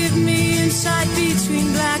 Maybe give me insight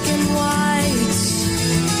between black and white.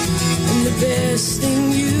 And the best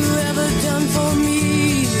thing you ever done for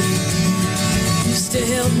me is to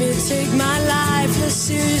help me take my life less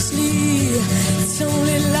seriously. It's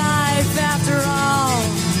only life after all.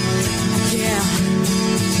 Yeah.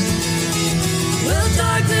 Well,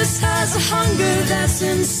 darkness has a hunger that's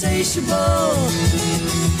insatiable,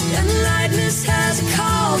 and lightness has a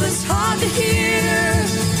call that's hard to hear.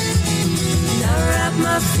 And I wrap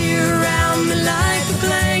my fear around me like a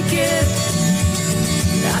blanket.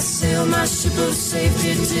 I sail my ship of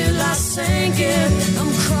safety till I sank it.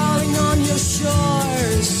 I'm crawling on your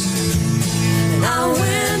shores. And I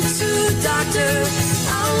went to the doctor,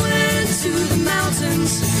 I went to the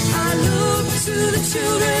mountains, I looked to the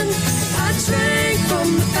children, I drank from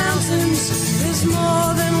the fountains. There's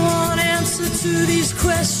more than one answer to these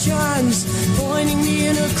questions, pointing me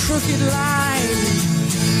in a crooked line.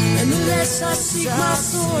 And the less I seek my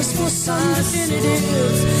source for some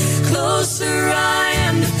definitive, closer I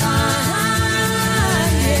am to find.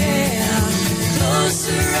 Yeah,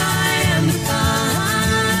 closer I am to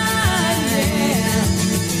find. Yeah.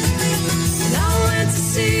 And I went to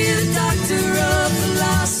see the doctor of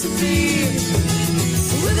philosophy,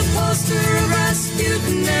 with a poster of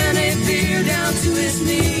Rasputin and a beer down to his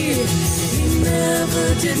knee. He never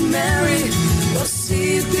did marry or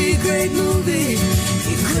see a big great movie.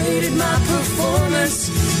 He graded my performance.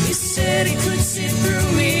 He said he could see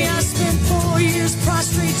through me. I spent 4 years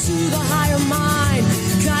prostrate to the higher mind.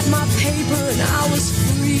 Got my paper and I was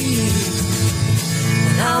free.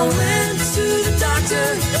 And I went to the doctor,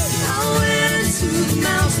 I went to the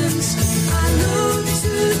mountains, I looked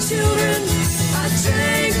to the children, I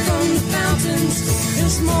drank from the fountains.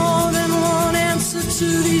 There's more than one answer to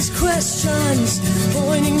these questions,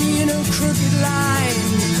 pointing me in a crooked line.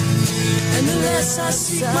 And the less I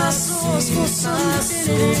seek my source for some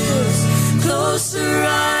definitive, closer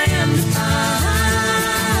I am to find.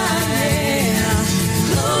 Yeah,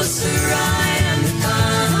 closer I am to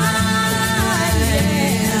find.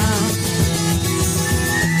 Yeah.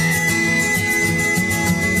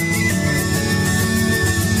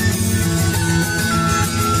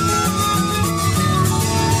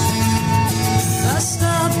 I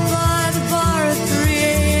stopped by the bar at 3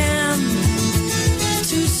 a.m.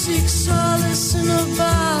 to seek solace in a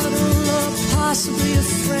bottle or possibly a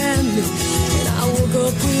friend. And I woke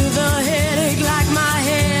up with a headache like my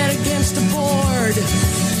head against a board,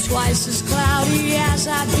 twice as cloudy as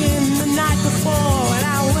I'd been the night before. And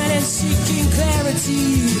I went in seeking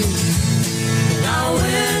clarity. And I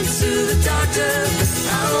went to the doctor,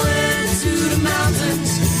 I went to the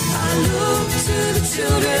mountains, I looked to the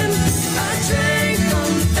children, I drank from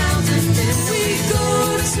the fountain. Then we go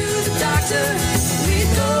to the doctor, we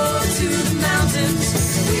go to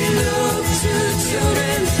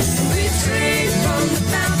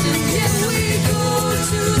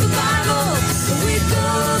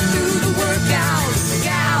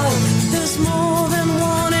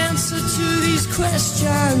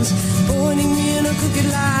questions pointing me in a crooked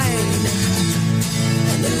line.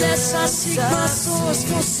 And the less I seek my source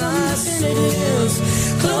for some definitives,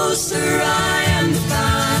 closer I am to find.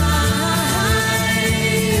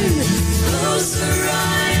 Closer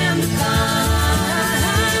I am to find.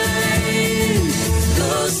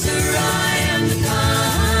 Closer I am to find,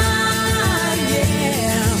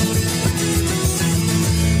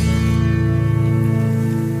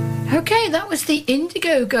 yeah. Okay, that was the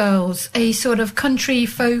Indigo Girls, a sort of country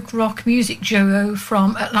folk rock music duo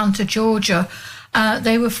from Atlanta, Georgia.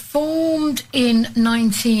 They were formed in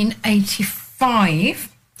 1985.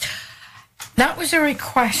 That was a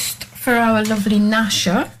request for our lovely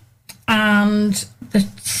Nasha, and the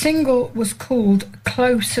single was called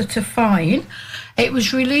Closer to Fine. It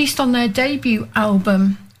was released on their debut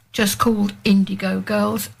album, just called Indigo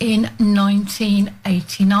Girls, in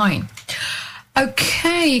 1989.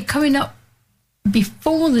 Okay, coming up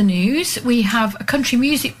before the news, we have a country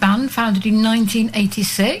music band founded in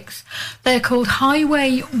 1986. They're called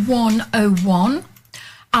Highway 101,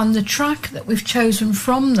 and the track that we've chosen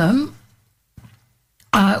from them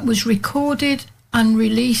was recorded and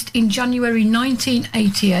released in January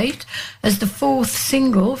 1988 as the fourth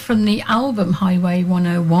single from the album Highway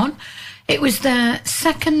 101. It was their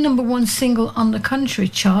second number one single on the country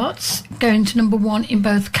charts, going to number one in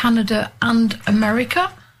both Canada and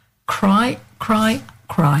America. Cry, Cry,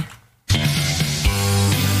 Cry.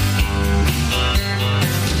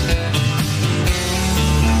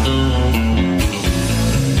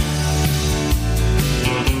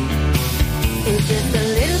 It's just a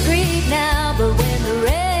little creek now, but when the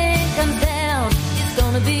rain comes down, it's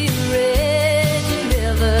gonna be a raging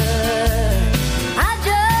river. I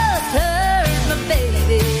just heard my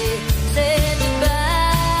baby say goodbye.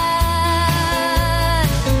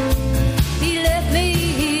 He left me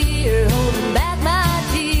here holding back my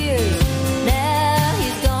tears. Now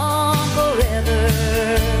he's gone forever.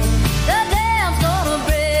 The dam's gonna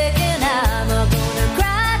break and I'm gonna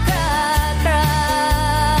cry, cry, cry.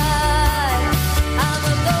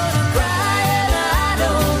 I'm gonna cry and I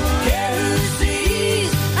don't care who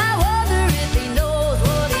sees. I wonder if he knows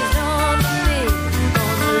what he's done to me.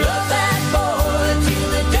 Gonna love that boy till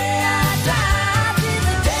the day I die, till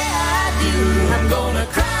the day I do. I'm gonna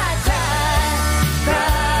cry, cry, cry.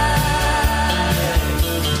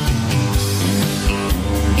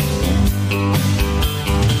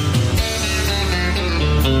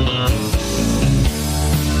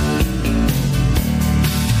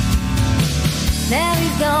 Now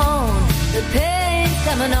he's gone, the pain's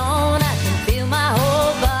coming on. I can feel my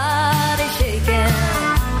whole body shaking.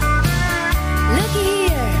 Looky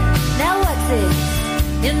here, now what's this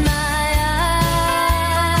in my eyes?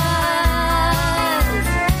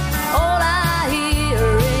 All I hear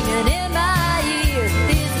ringing in my ears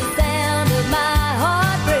is the sound of my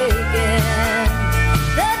heart breaking.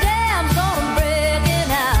 The dam's gonna break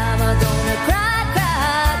and I'm gonna cry,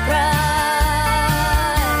 cry, cry.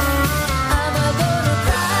 I'm gonna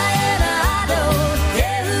cry and I don't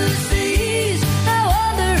care who sees. I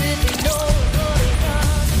wonder if he knows what he's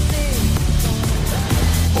done to me.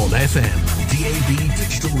 On FM, DAB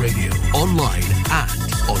digital radio, online and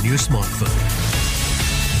on your smartphone.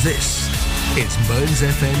 This is Mearns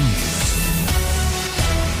FM News.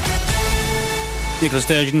 Nicola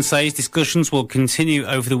Sturgeon says discussions will continue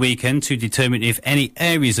over the weekend to determine if any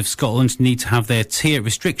areas of Scotland need to have their tier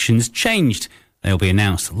restrictions changed. They'll be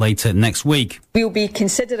announced later next week. We'll be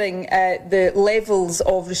considering the levels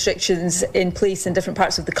of restrictions in place in different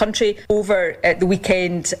parts of the country over the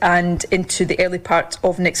weekend and into the early part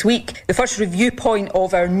of next week. The first review point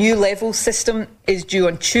of our new level system is due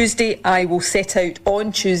on Tuesday. I will set out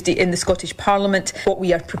on Tuesday in the Scottish Parliament what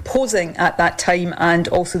we are proposing at that time and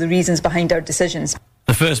also the reasons behind our decisions.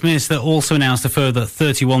 The First Minister also announced a further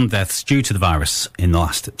 31 deaths due to the virus in the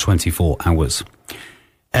last 24 hours.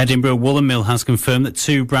 Edinburgh Woolen Mill has confirmed that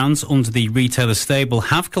 2 brands under the retailer stable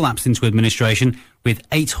have collapsed into administration, with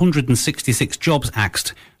 866 jobs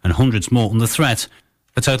axed and hundreds more under threat.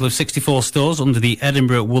 A total of 64 stores under the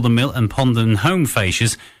Edinburgh Woolen Mill and Pondon Home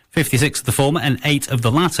fascias, 56 of the former and 8 of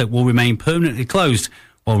the latter will remain permanently closed,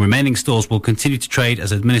 while remaining stores will continue to trade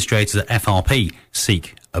as administrators at FRP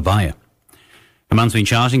seek a buyer. A man's been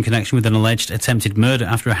charged in connection with an alleged attempted murder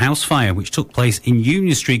after a house fire which took place in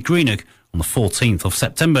Union Street, Greenock, on the 14th of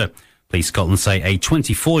September. Police Scotland say a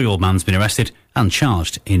 24-year-old man's been arrested and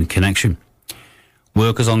charged in connection.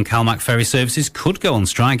 Workers on Calmac ferry services could go on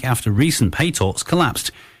strike after recent pay talks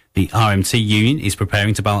collapsed. The RMT union is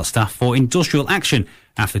preparing to ballot staff for industrial action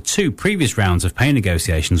after 2 previous rounds of pay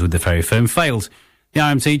negotiations with the ferry firm failed. The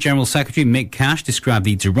RMT General Secretary Mick Cash described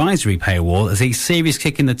the derisory pay award as a serious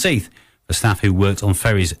kick in the teeth for the staff who worked on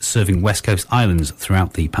ferries serving West Coast islands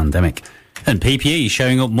throughout the pandemic. And PPE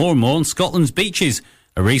showing up more and more on Scotland's beaches.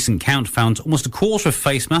 A recent count found almost a quarter of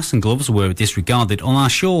face masks and gloves were disregarded on our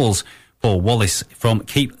shores. Paul Wallace from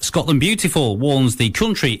Keep Scotland Beautiful warns the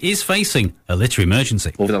country is facing a litter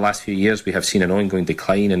emergency. Over the last few years, we have seen an ongoing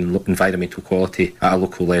decline in environmental quality at a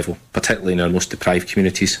local level, particularly in our most deprived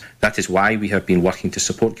communities. That is why we have been working to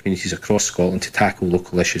support communities across Scotland to tackle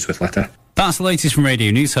local issues with litter. That's the latest from Radio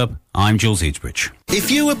News Hub. I'm Jules Eadsbridge. If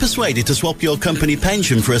you were persuaded to swap your company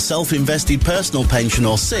pension for a self-invested personal pension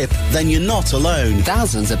or SIP, then you're not alone.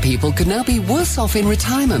 Thousands of people could now be worse off in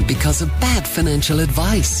retirement because of bad financial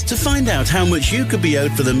advice. To find out how much you could be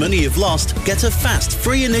owed for the money you've lost, get a fast,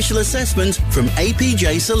 free initial assessment from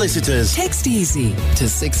APJ Solicitors. Text EASY to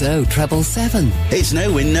 60777. It's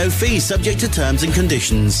no win, no fee, subject to terms and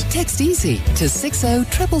conditions. Text EASY to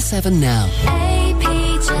 60777 now.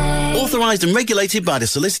 APJ. Authorised and regulated by the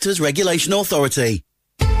Solicitors Regulation Authority.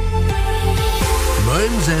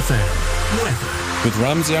 Mearns FM weather with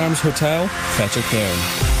Ramsey Arms Hotel, Fetcher Cairn.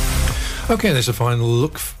 OK, there's a final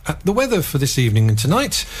look at the weather for this evening and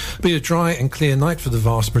tonight. Be a dry and clear night for the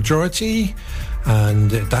vast majority,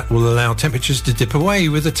 and that will allow temperatures to dip away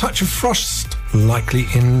with a touch of frost likely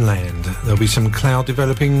inland. There'll be some cloud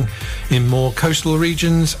developing in more coastal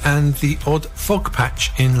regions and the odd fog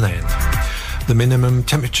patch inland. The minimum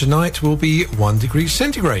temperature tonight will be 1 degree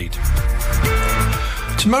centigrade.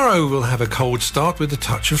 Tomorrow we'll have a cold start with a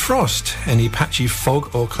touch of frost. Any patchy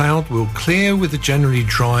fog or cloud will clear with a generally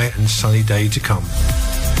dry and sunny day to come.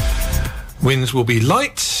 Winds will be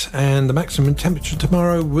light and the maximum temperature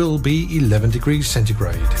tomorrow will be 11 degrees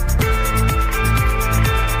centigrade.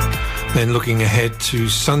 Then looking ahead to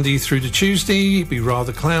Sunday through to Tuesday, be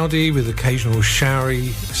rather cloudy with occasional showery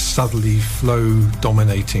southerly flow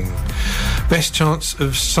dominating. Best chance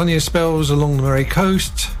of sunnier spells along the Murray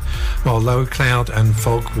coast, while low cloud and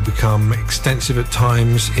fog will become extensive at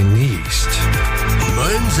times in the east.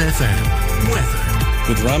 Mearns FM weather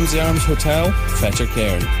with Ramsey Arms Hotel, Fetcher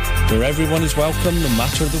Cairn, where everyone is welcome no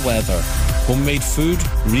matter the weather. Homemade food,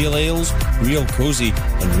 real ales, real cosy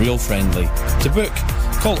and real friendly. To book,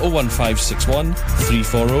 call 01561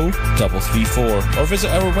 340 334 or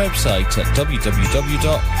visit our website at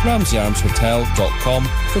www.ramseyarmshotel.com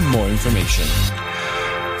for more information.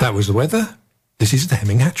 That was the weather. This is the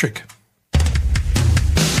Hemming Hat-Trick.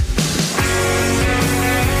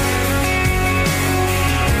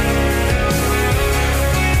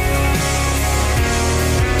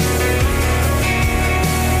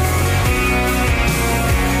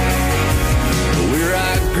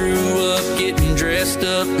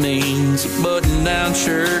 Means a button-down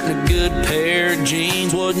shirt and a good pair of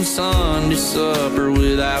jeans. Wasn't Sunday supper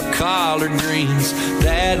without collard greens.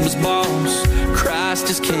 Dad was boss, Christ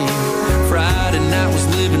is king. Friday night was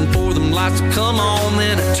living for them lights to come on.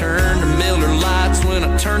 Then I turned to Miller Lights when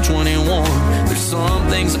I turned 21. There's some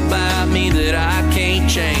things about me that I can't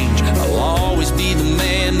change. I'll always be the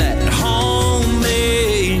man that home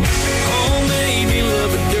made. Home made me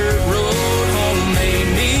love a dirt road. Home made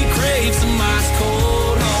me crave some ice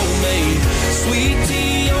cold. Sweet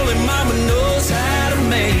tea only mama knows how to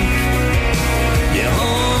make. Yeah,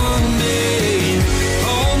 homemade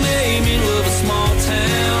me love a small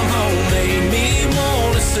town. Homemade me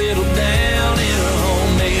wanna settle down in a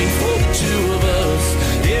homemade for the two of us.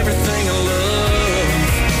 Everything I love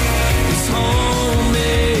is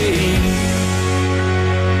homemade.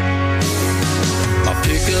 My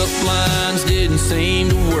pickup lines didn't seem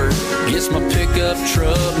to work. Guess my pickup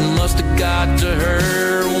truck must have got to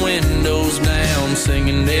her. Windows down,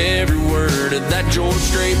 singing every word of that George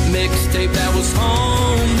Strait mixtape that was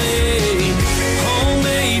homemade.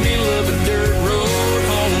 Homemade me love a dirt road.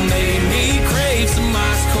 Homemade me crave some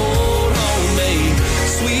ice cold. Homemade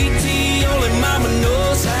sweet tea only mama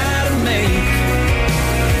knows how to make.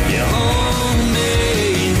 Yeah,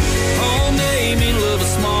 homemade me love a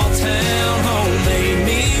small town. Homemade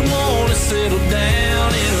me wanna settle down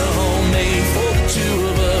in a homemade for the two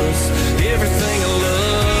of us. Everything I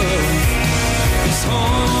love is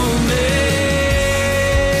homemade.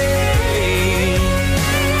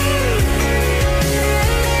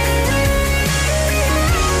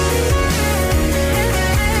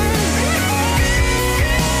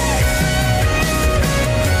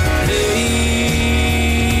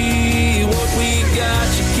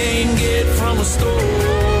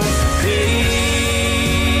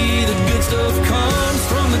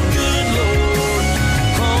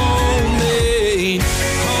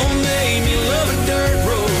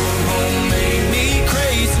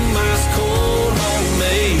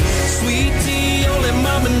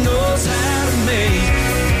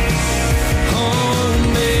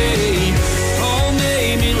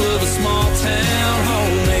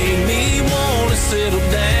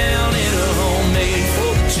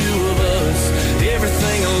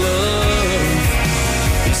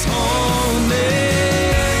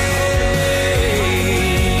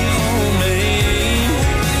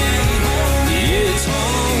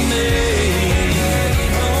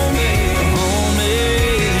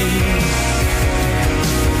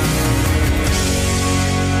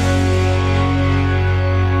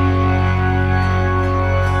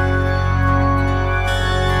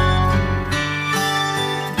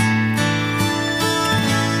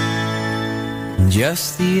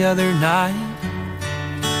 just the other night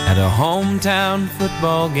at a hometown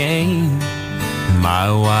football game. My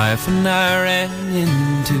wife and I ran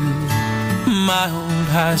into my old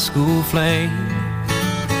high school flame.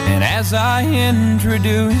 And as I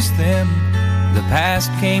introduced them, the past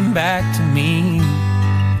came back to me.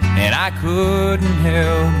 And I couldn't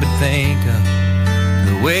help but think of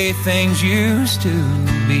the way things used to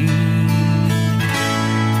be.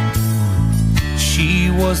 She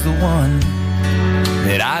was the one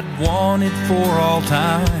that I'd wanted for all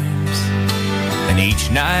times. And each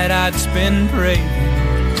night I'd spend praying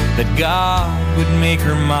that God would make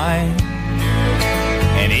her mine.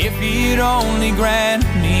 And if he'd only grant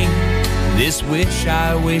me this wish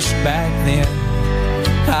I wished back then,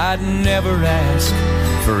 I'd never ask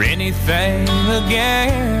for anything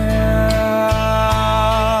again.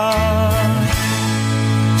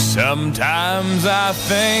 Sometimes I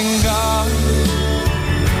thank God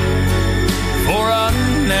for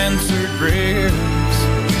unanswered prayers.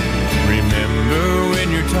 Remember when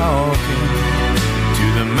you're talking to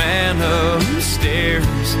the man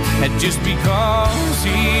upstairs, and just because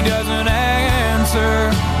he doesn't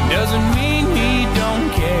answer doesn't mean he don't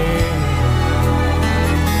care.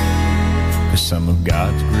 'Cause some of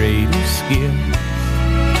God's greatest gifts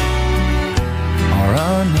are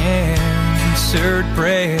unanswered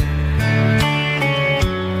prayers.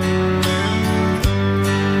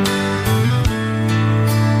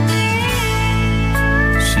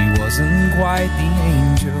 She wasn't quite the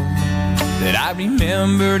angel that I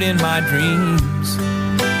remembered in my dreams,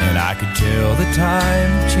 and I could tell the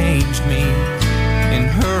time changed me. In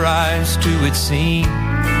her eyes too it seemed.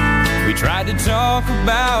 We tried to talk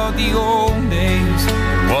about the old days,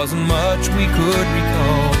 there wasn't much we could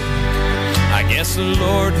recall. I guess the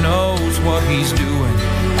Lord knows what he's doing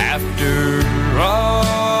after all.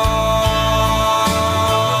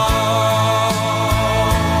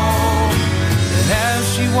 And as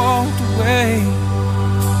she walked away,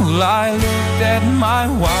 well, I looked at my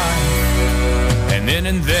wife, and then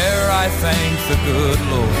and there I thanked the good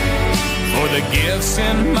Lord for the gifts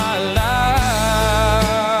in my life.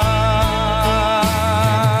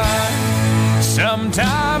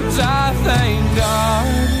 Sometimes I thank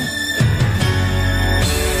God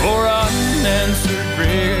for unanswered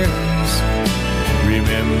prayers.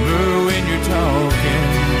 Remember when you're talking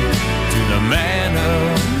to the man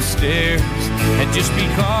upstairs, and just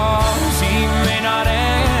because he may not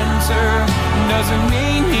answer doesn't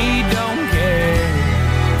mean he don't care.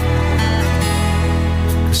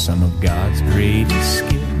 'Cause some of God's greatest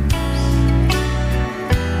gifts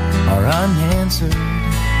are unanswered.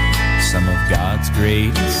 Some of God's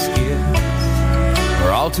greatest gifts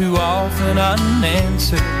are all too often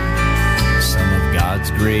unanswered. Some of God's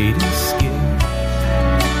greatest gifts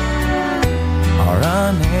are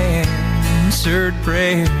unanswered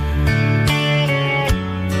prayers.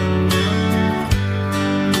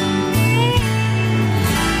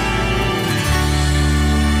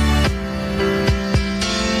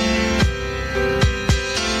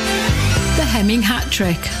 The Hemming Hat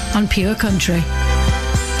Trick on Pure Country.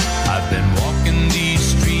 I've been walking these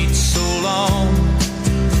streets so long,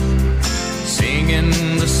 singing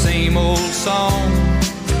the same old song.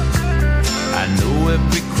 I know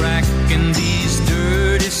every crack in these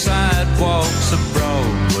dirty sidewalks of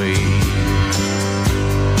Broadway,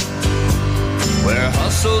 where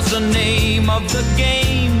hustle's the name of the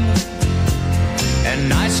game, and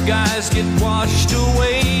nice guys get washed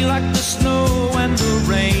away like the snow and the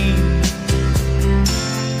rain.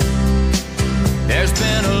 There's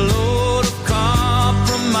been a load of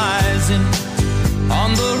compromising on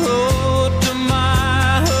the road to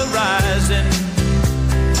my horizon,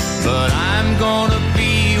 but I'm gonna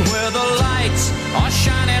be where the lights are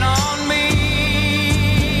shining on me,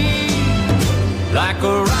 like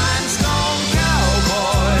a rhinestone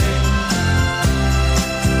cowboy,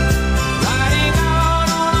 riding out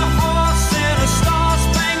on a horse in a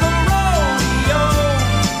star-spangled rodeo,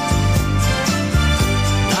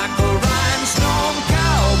 like a rhinestone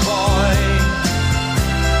cowboy,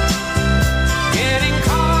 getting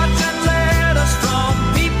cards and letters from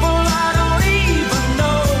people I don't even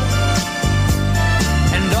know,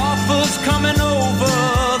 and offers coming over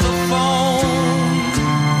the phone.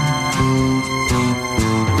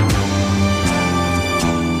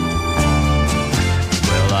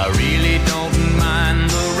 Well, I really don't mind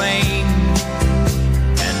the rain,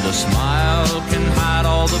 and a smile can hide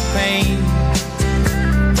all the pain,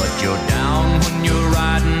 but you're down when you're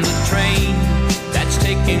riding the train that's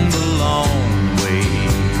taking the long way.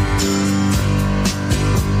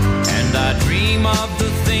 And I dream of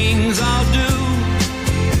the things I'll do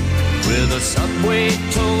with a subway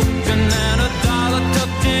token and a dollar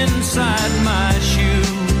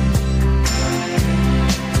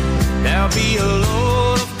There'll be a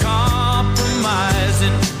load of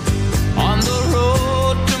compromising on the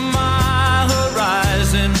road to my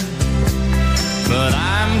horizon. But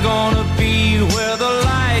I'm gonna be where the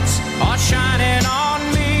lights are shining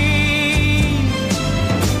on me,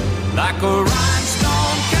 like a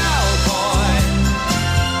rhinestone cowboy,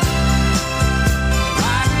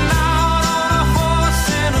 riding out on a horse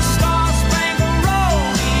in a star-spangled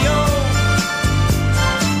rodeo.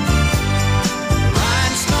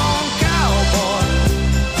 Rhinestone cowboy,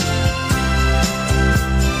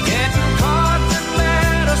 getting cards and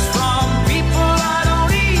letters from people I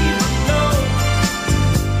don't even know,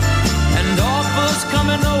 and offers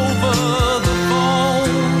coming over the phone.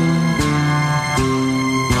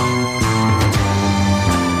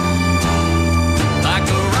 Like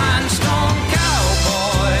a rhinestone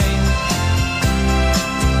cowboy,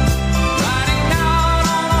 riding out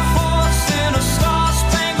on a horse in a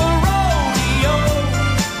star-spangled rodeo.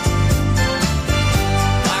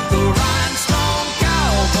 Like a rhinestone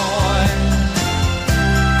cowboy,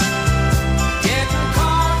 getting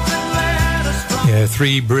cards and letters from. Yeah,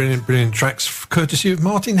 three brilliant tracks courtesy of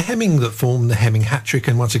Martin Hemming that formed the Hemming hat-trick,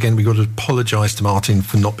 and once again we've got to apologise to Martin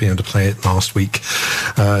for not being able to play it last week.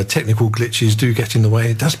 Technical glitches do get in the way.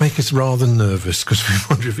 It does make us rather nervous because we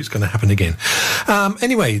wonder if it's going to happen again.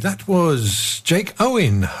 Anyway, that was Jake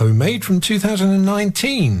Owen, Homemade, from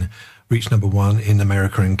 2019. Reached number 1 in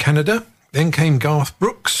America and Canada. Then came Garth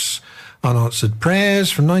Brooks, Unanswered Prayers,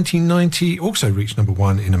 from 1990, also reached number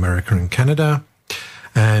 1 in America and Canada.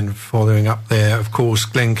 And following up there, of course,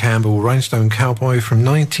 Glenn Campbell, Rhinestone Cowboy, from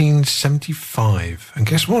 1975. And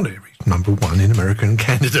guess what? It reached number 1 in America and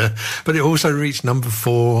Canada, but it also reached number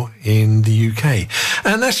 4 in the UK.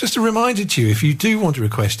 And that's just a reminder to you, if you do want to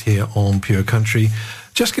request here on Pure Country,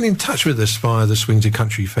 just get in touch with us via the Swing to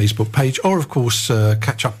Country Facebook page, or of course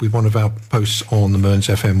catch up with one of our posts on the Mearns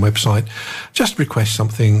FM website. Just request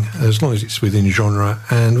something, as long as it's within genre,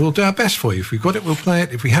 and we'll do our best for you. If we've got it, we'll play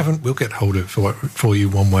it. If we haven't, we'll get hold of it for you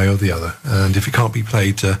one way or the other. And if it can't be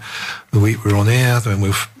played the week we're on air, then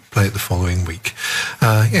we'll play it the following week.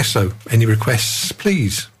 So any requests,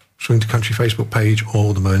 please, Swing to Country Facebook page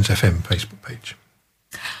or the Mearns FM Facebook page.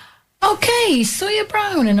 Okay, Sawyer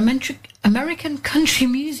Brown, an American country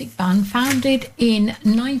music band founded in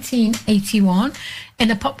 1981 in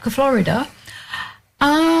Apopka, Florida.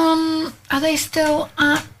 Are they still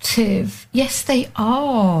active? Yes, they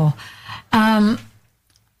are.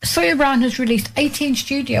 Sawyer Brown has released 18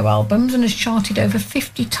 studio albums and has charted over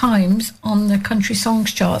 50 times on the country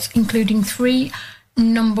songs charts, including 3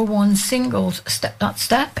 number 1 singles: Step That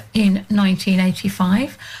Step in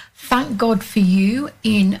 1985, Thank God for You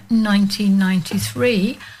in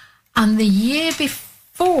 1993, and the year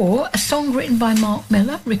before, a song written by Mark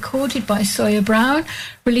Miller, recorded by Sawyer Brown,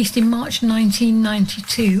 released in March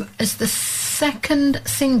 1992 as the second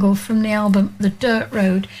single from the album The Dirt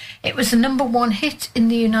Road. It was the number 1 hit in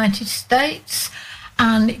the United States,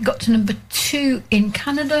 and it got to number 2 in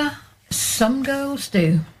Canada. Some Girls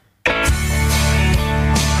Do.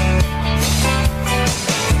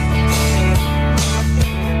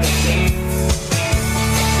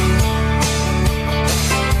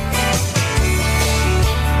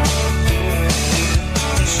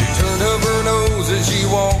 She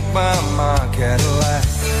walked by my Cadillac.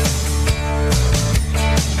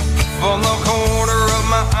 From the corner of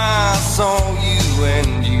my eye, I saw you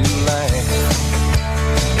and you laughed.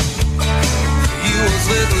 You were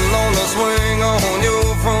sitting on the swing on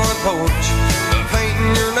your front porch,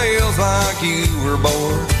 painting your nails like you were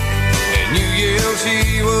bored. And you yelled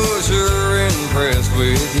she was sure impressed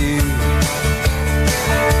with you.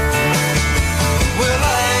 Well,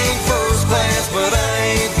 I ain't first class, but I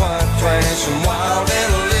ain't quite trash, and wild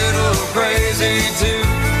and a little crazy too.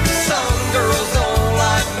 Some girls don't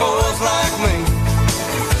like boys like me,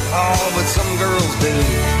 oh, but some girls do.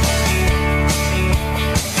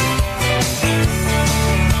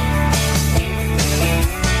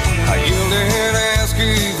 I yelled and asked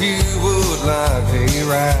if you would like a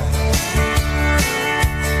ride.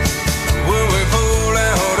 When we pulled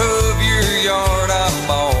out of your yard, I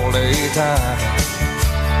bawled a time.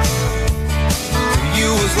 You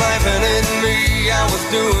was laughing at me, I was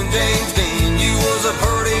doing James Dean. You was the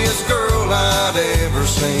prettiest girl I'd ever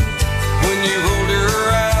seen. When you rolled your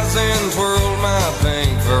eyes and twirled my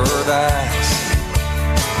pink furred eyes.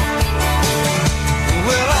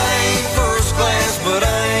 Well, I ain't first class, but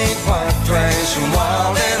I ain't quite trash, and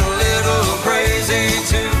wild and a little crazy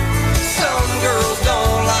too. Some girls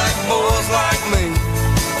don't like boys like me,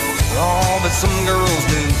 oh, but some girls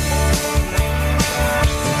do.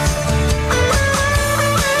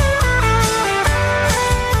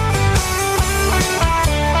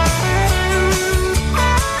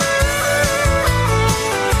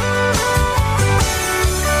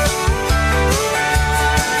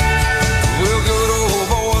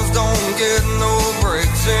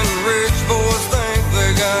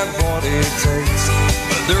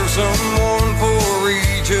 There's someone for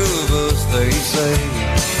each of us, they say.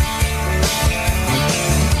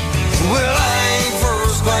 Well, I ain't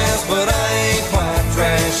first class, but I ain't quite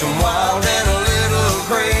trash. I'm wild and a little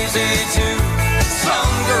crazy too.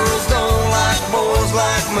 Some girls don't like boys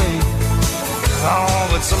like me.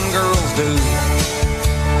 Oh, but some girls do.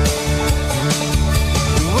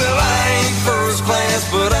 Well, I ain't first class,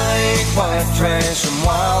 but I ain't quite trash. I'm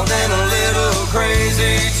wild and a little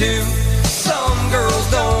crazy too. Some girls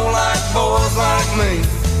don't like boys like me.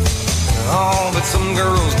 Oh, but some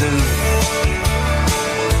girls do.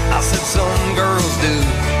 I said some girls do.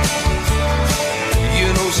 You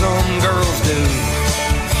know some girls do.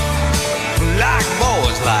 Like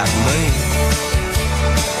boys like me.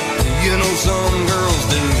 You know some girls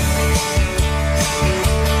do.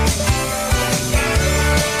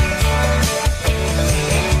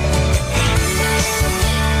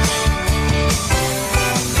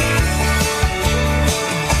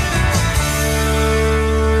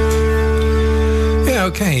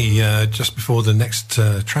 Okay, just before the next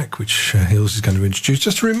track, which Hils is going to introduce,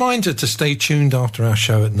 just a reminder to stay tuned after our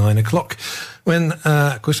show at 9 o'clock, when,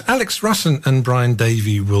 of course, Alex Russon and Brian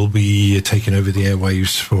Davey will be taking over the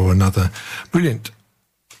airwaves for another brilliant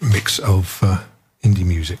mix of indie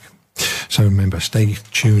music. So remember, stay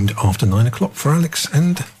tuned after 9 o'clock for Alex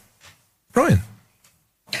and Brian.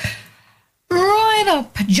 Right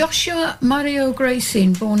up, Joshua Mario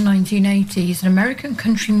Gracin, born 1980, is an American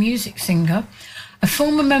country music singer. A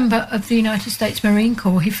former member of the United States Marine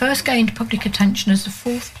Corps, he first gained public attention as the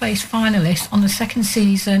fourth-place finalist on the second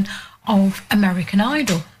season of American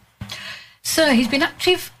Idol. So he's been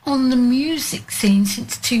active on the music scene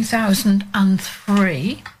since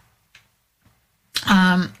 2003.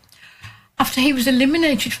 After he was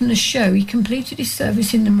eliminated from the show, he completed his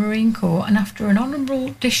service in the Marine Corps, and after an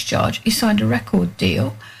honourable discharge, he signed a record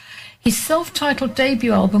deal. His self-titled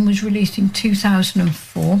debut album was released in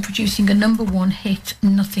 2004, producing a #1 hit,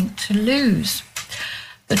 Nothing to Lose.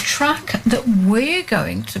 The track that we're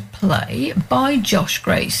going to play by Josh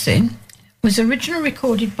Gracin was originally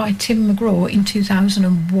recorded by Tim McGraw in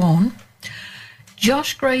 2001.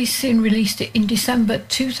 Josh Gracin released it in December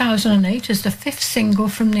 2008 as the fifth single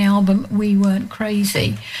from the album We Weren't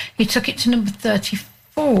Crazy. He took it to number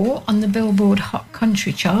 34 on the Billboard Hot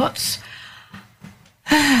Country charts.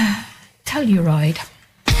 Telluride.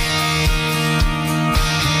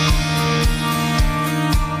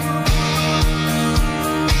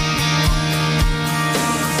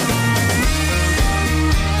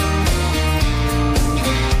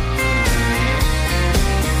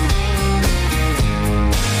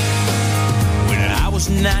 When I was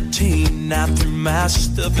 19, I threw my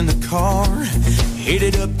stuff in the car,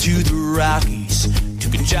 headed up to the Rockies.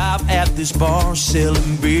 Took a job at this bar,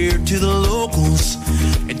 selling beer to the locals,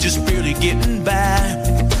 and just barely getting by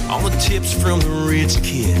on the tips from the rich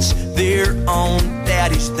kids there on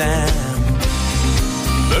daddy's dime.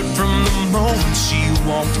 But from the moment she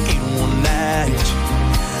walked in one night,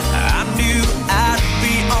 I knew I'd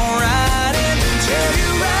be alright. And tell you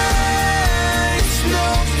right,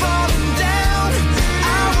 snow falling down,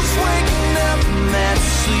 I was waking up in that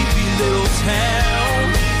sleepy little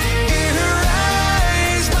town. In her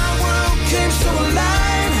eyes, my world came so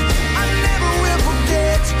alive, I never will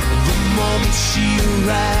forget the moment she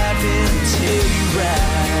arrived in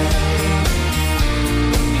Telluride.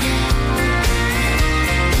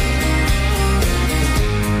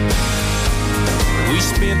 We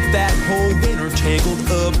spent that whole winter tangled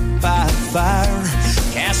up by a fire,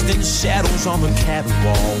 casting shadows on the cabin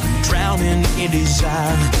wall, drowning in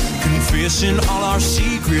desire, confessing all our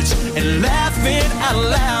secrets and laughing out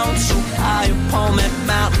loud. So high upon that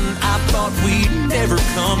mountain, I thought we'd never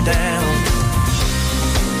come down.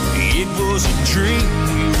 It was a dream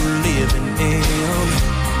we were living in.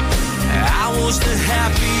 I was the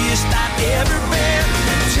happiest I'd ever been.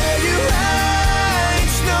 Tell you right,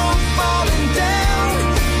 snow falling down,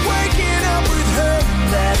 waking up with her in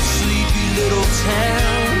that sleepy little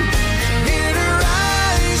town. In her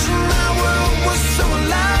eyes, my world was so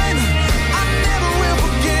alive, I never will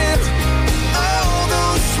forget all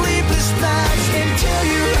those sleepless nights until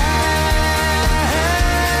you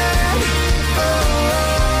ride. Oh,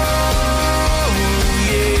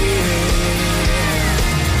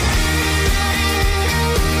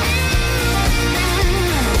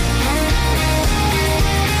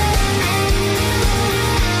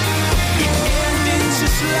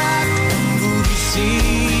 like a movie scene.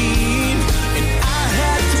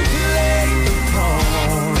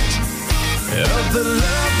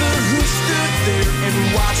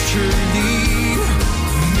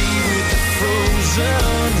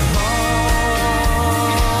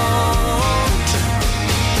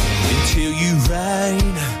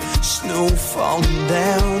 falling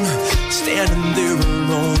down, standing there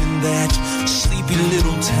alone in that sleepy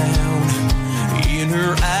little town. In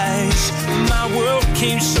her eyes, my world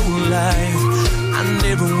came so alive. I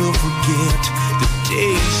never will forget the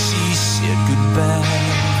day she said goodbye.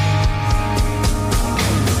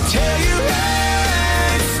 Tell you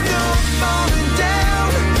right, snow falling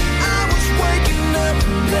down. I was waking up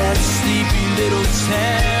in that sleepy little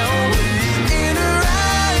town. In her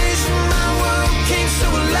eyes, my world came so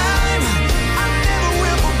alive. I never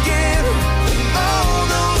will forget all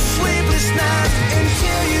those sleepless nights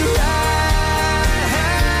until you ride.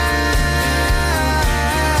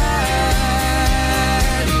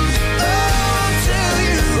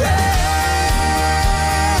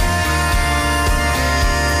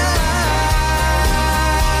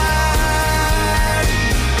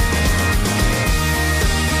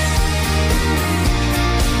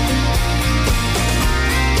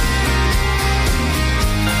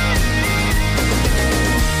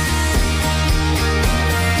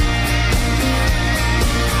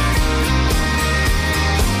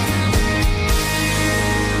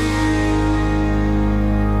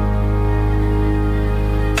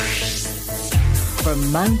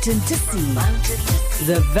 From mountain to sea,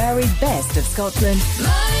 the very best of Scotland.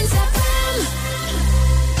 Mearns FM.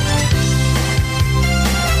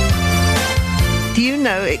 Do you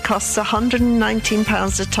know it costs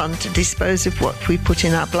 £119 a tonne to dispose of what we put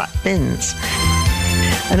in our black bins?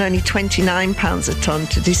 And only £29 a tonne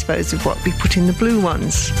to dispose of what we put in the blue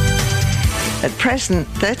ones. At present,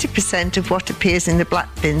 30% of what appears in the black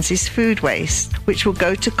bins is food waste, which will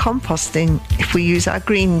go to composting if we use our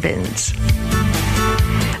green bins.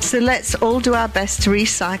 So let's all do our best to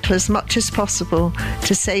recycle as much as possible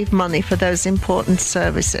to save money for those important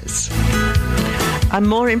services. And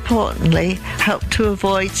more importantly, help to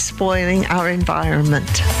avoid spoiling our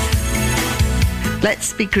environment.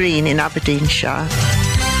 Let's be green in Aberdeenshire.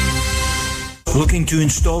 Looking to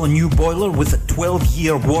install a new boiler with a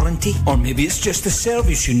 12-year warranty? Or maybe it's just a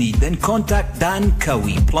service you need? Then contact Dan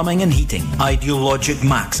Cowie, Plumbing and Heating. Ideal Logic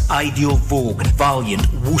Max, Ideal Vogue, Valiant,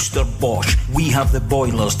 Worcester Bosch. We have the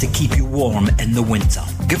boilers to keep you warm in the winter.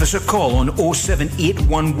 Give us a call on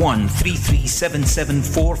 07811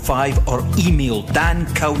 337745 or email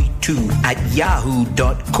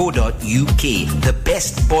dancowie2@yahoo.co.uk. The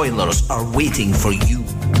best boilers are waiting for you.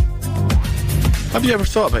 Have you ever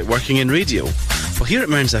thought about working in radio? Well, here at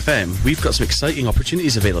Mearns FM, we've got some exciting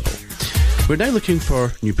opportunities available. We're now looking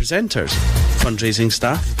for new presenters, fundraising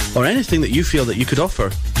staff, or anything that you feel that you could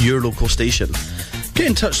offer your local station. Get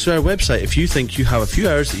in touch through our website if you think you have a few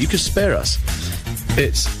hours that you could spare us.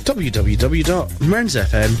 It's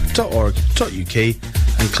www.mearnsfm.org.uk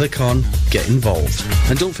and click on Get Involved.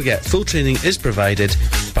 And don't forget, full training is provided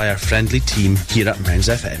by our friendly team here at Mearns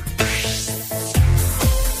FM.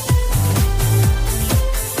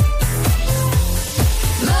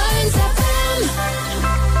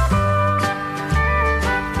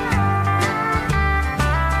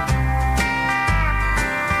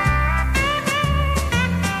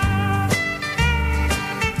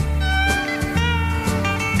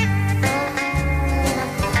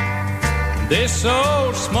 This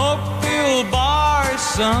old smoke-filled bar is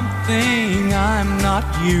something I'm not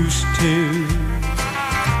used to.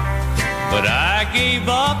 But I gave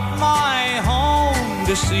up my home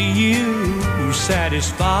to see you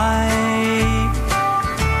satisfied.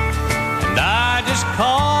 And I just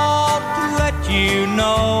called to let you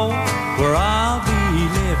know where I'll be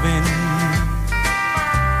living.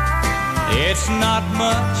 It's not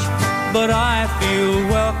much, but I feel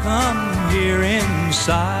welcome here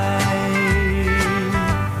inside.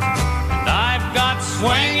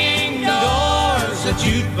 Swinging doors, a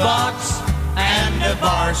jukebox, and a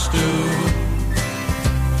bar stool.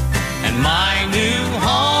 And my new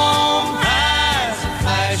home has a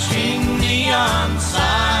flashing neon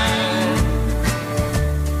sign.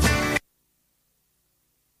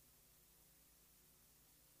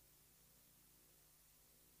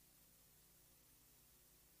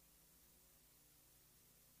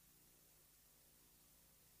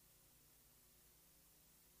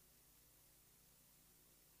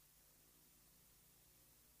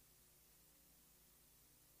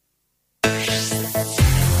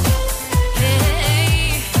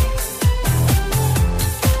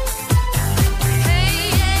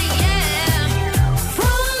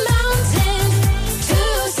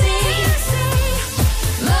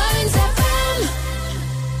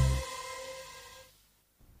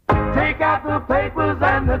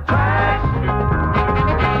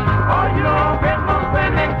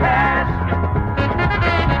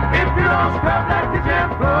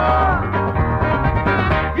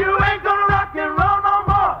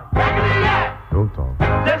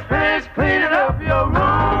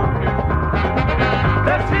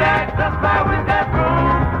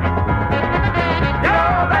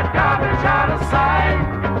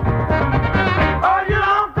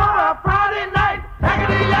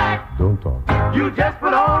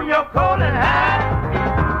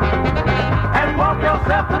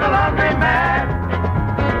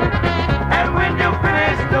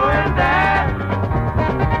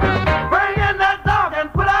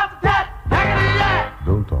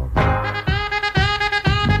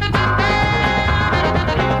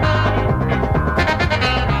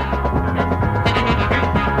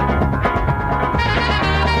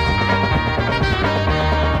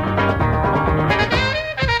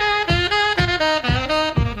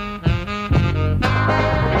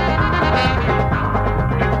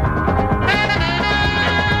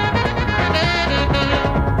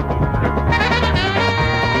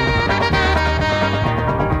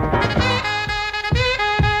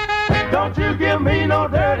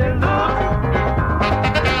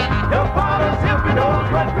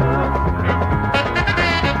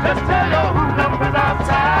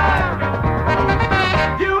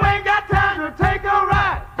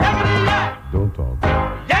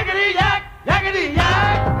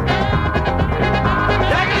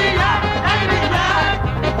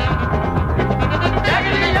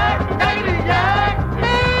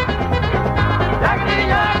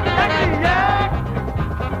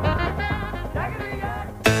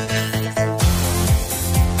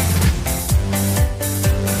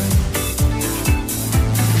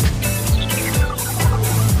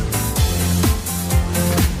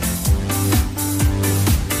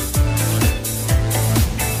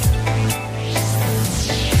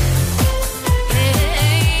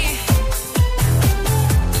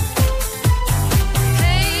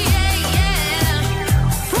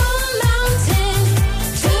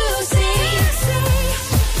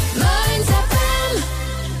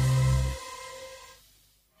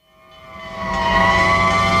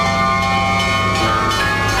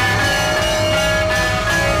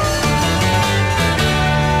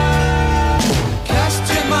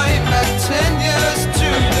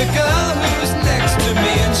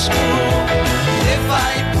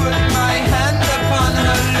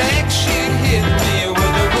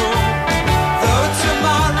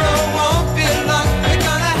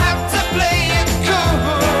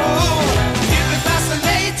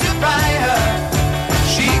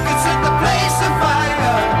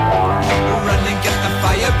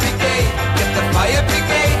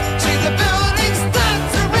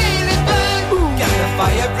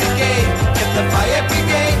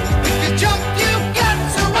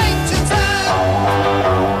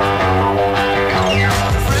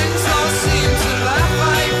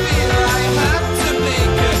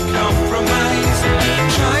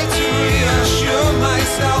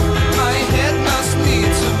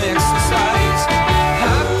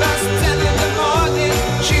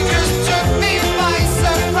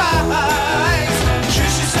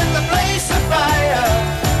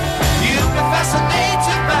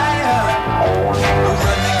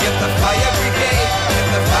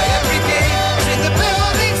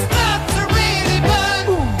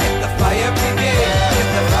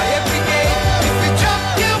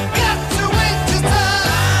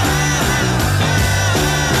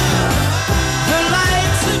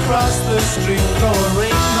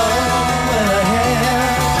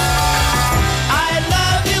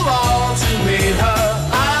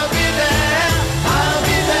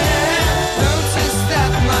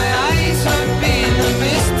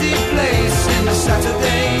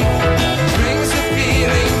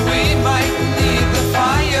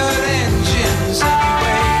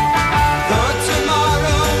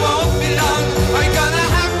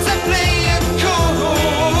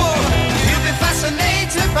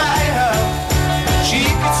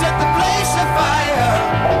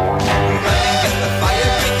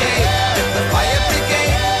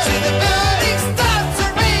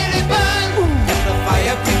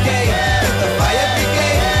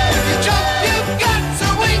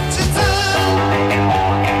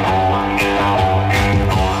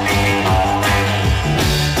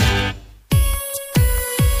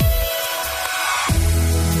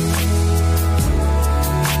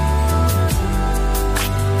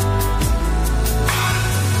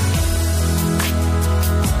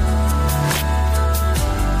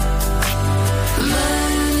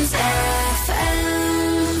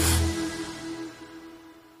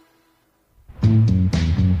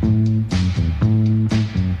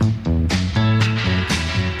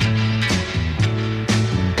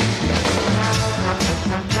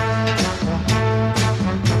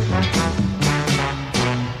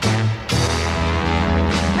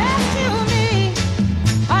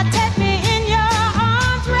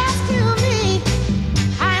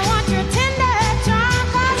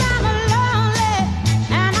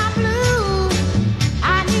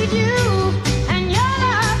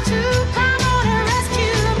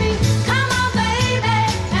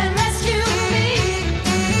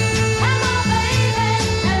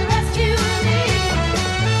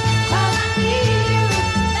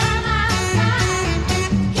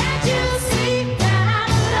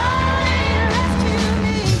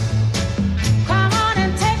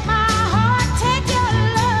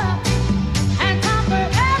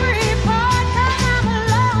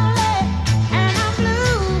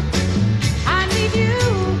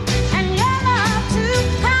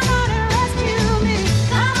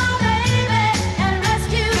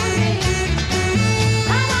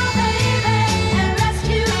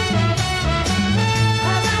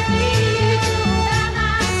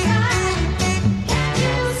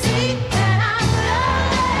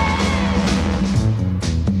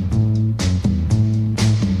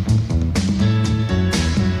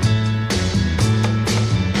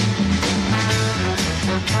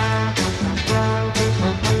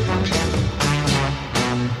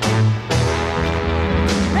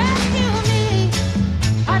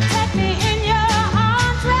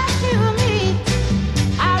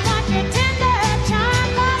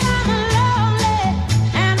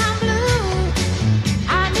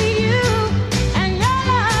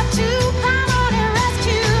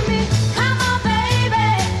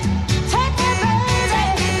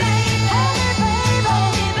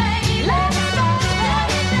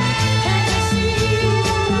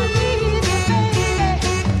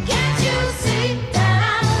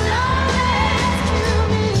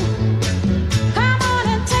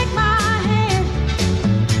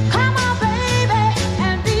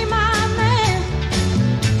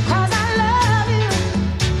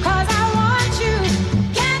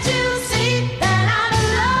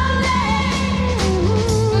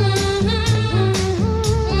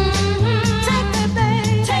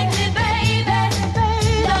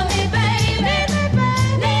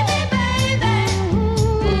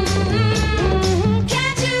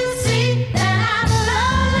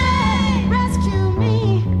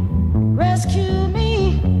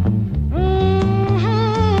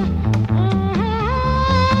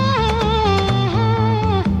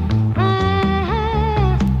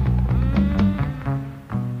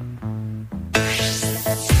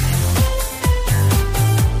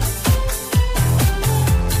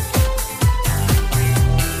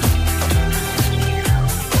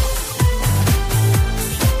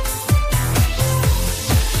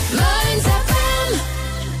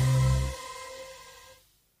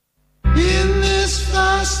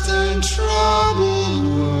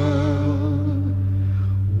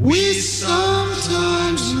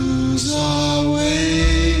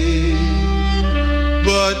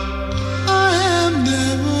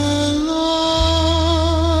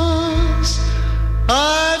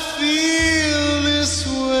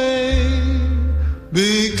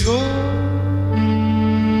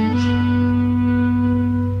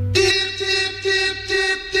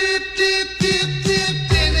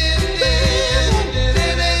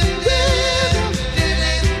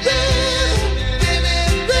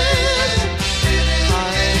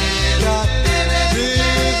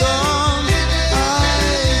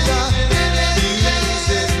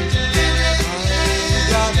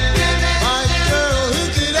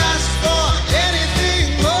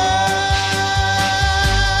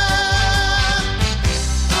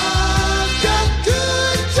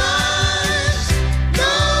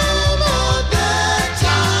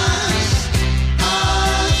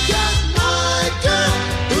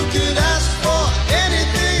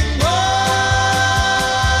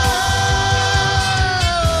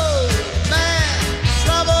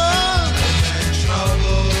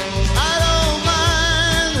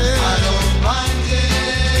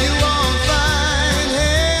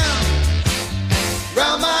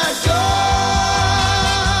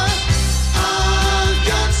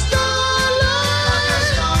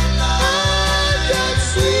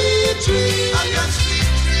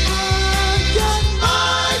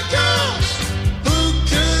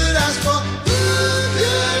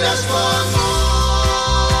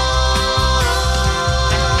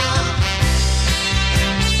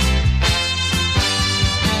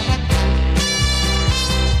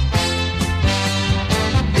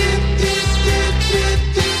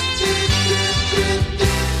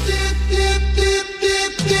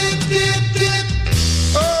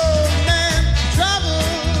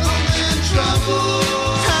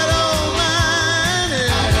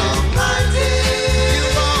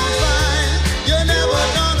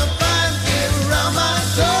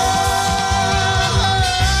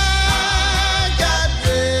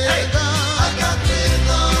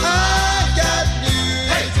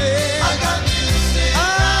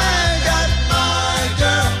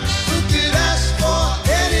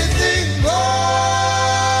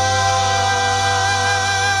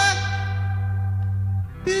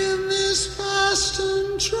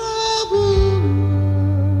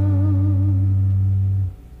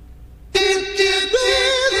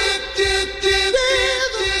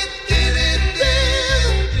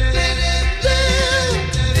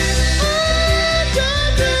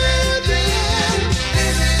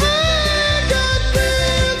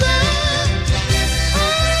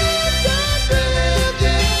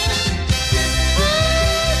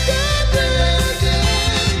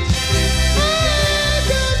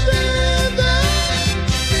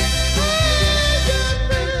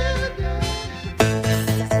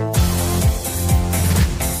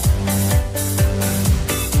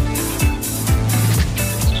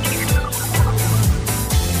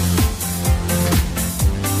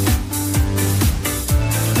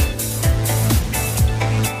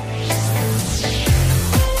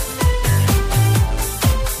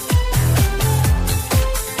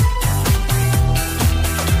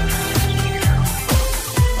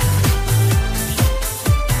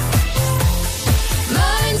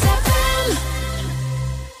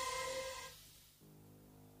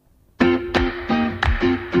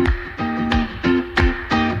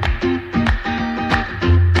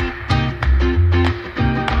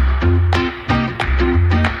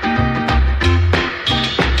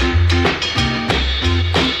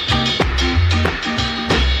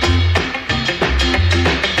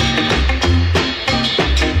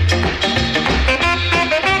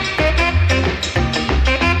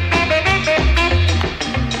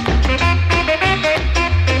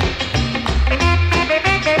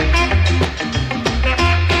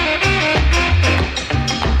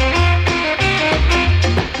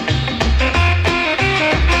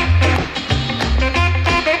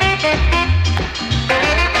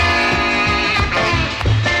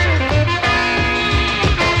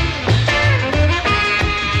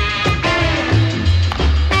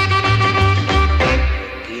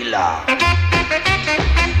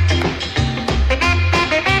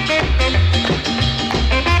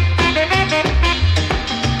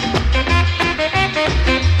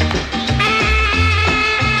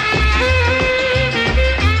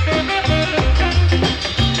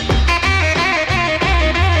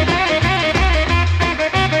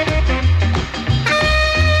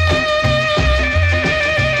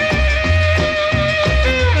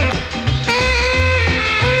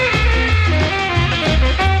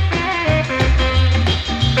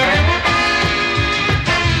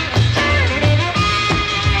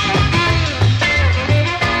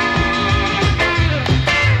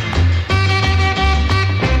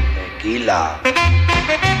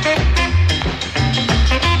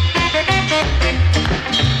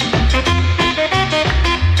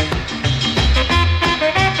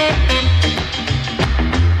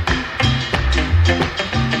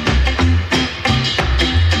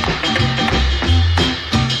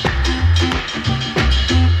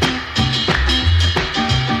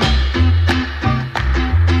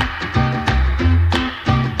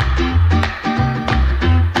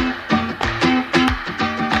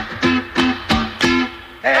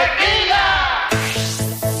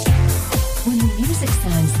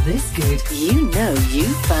 this good, you know you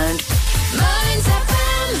found Mearns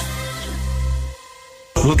FM.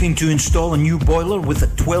 Looking to install a new boiler with a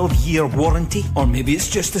 12-year warranty? Or maybe it's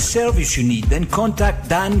just a service you need? Then contact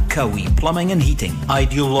Dan Cowie Plumbing and Heating.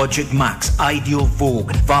 Ideal Logic Max, Ideal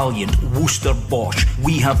Vogue, Valiant, Worcester Bosch.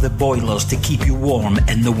 We have the boilers to keep you warm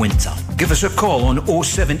in the winter. Give us a call on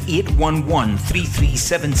 07811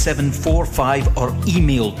 337745 or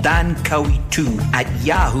email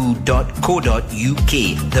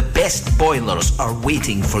dancowie2@yahoo.co.uk. The best boilers are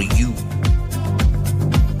waiting for you.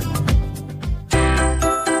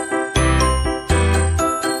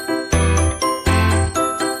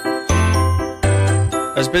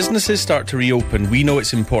 As businesses start to reopen, we know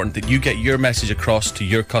it's important that you get your message across to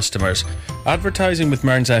your customers. Advertising with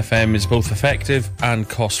Mearns FM is both effective and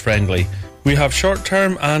cost-friendly. We have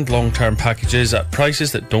short-term and long-term packages at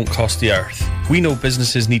prices that don't cost the earth. We know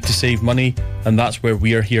businesses need to save money, and that's where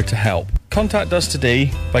we are here to help. Contact us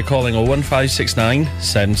today by calling 01569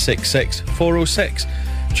 766 406.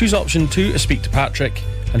 Choose option 2 to speak to Patrick,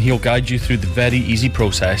 and he'll guide you through the very easy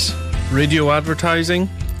process. Radio advertising,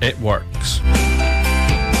 it works.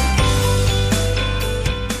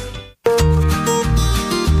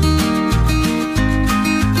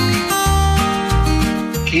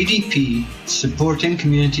 KDP Supporting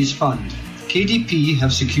Communities Fund. KDP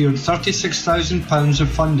have secured £36,000 of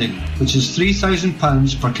funding, which is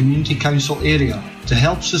 £3,000 per community council area, to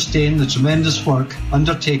help sustain the tremendous work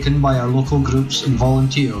undertaken by our local groups and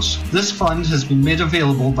volunteers. This fund has been made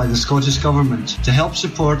available by the Scottish Government to help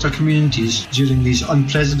support our communities during these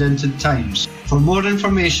unprecedented times. For more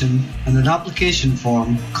information and an application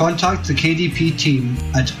form, contact the KDP team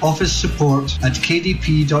at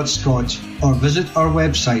officesupport@kdp.scot or visit our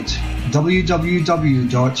website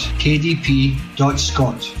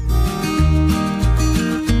www.kdp.scot.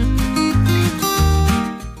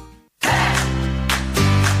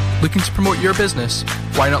 Looking to promote your business?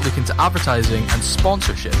 Why not look into advertising and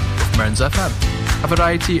sponsorship with Mearns FM? A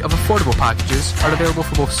variety of affordable packages are available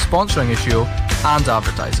for both sponsoring a show and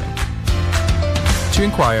advertising. To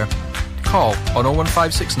inquire, call on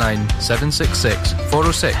 01569 766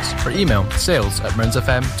 406 or email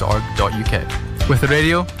sales@mearnsfm.org.uk. With the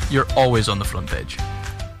radio, you're always on the front page.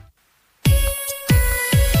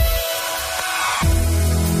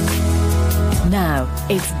 Now,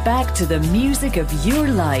 it's back to the music of your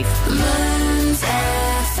life. Mearns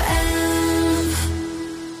FM.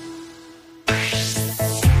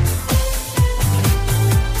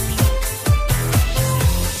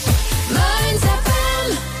 Mearns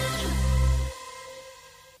FM.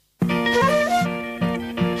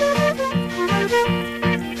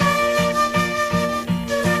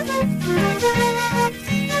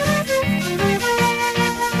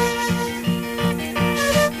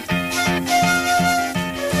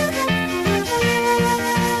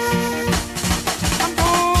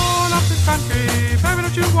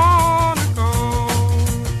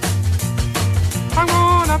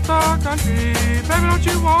 Country, baby, don't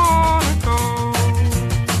you wanna go?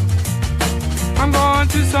 I'm going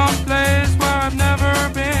to some place where I've never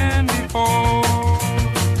been before.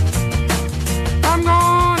 I'm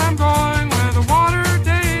going where the water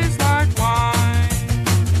tastes like wine.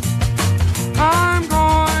 I'm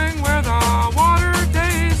going where the water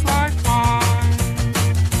tastes like wine.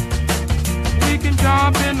 We can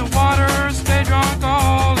jump in the water, stay drunk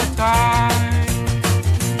all the time.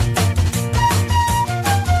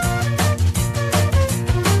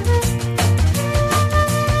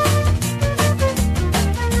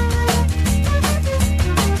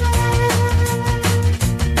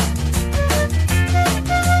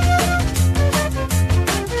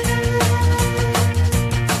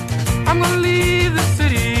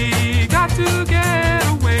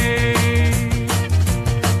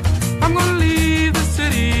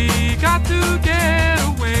 City.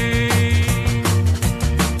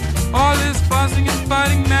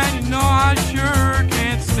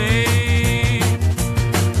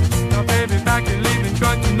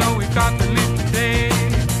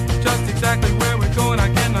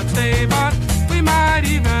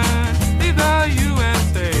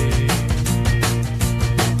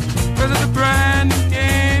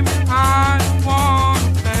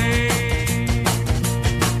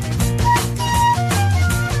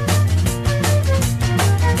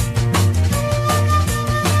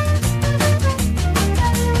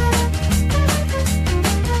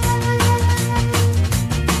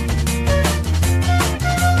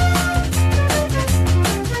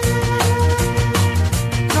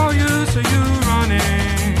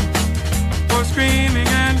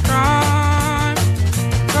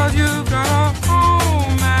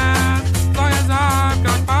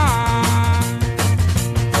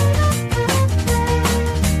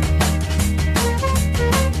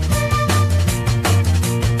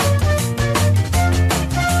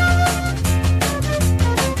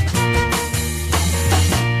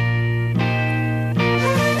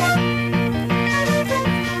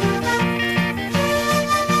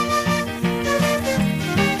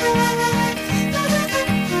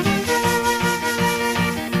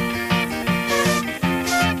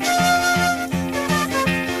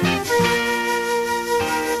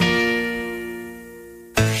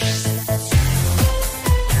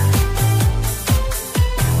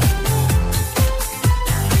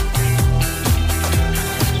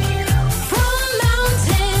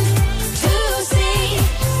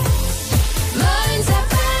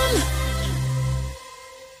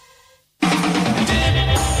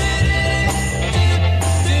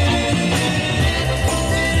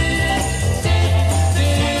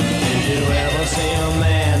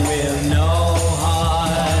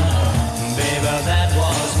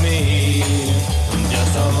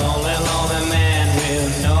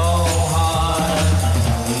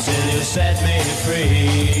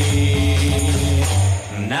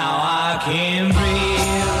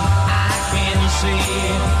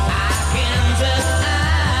 I can touch,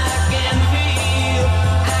 I can feel,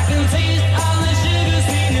 I can taste all the sugar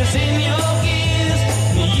sweetness in your kiss.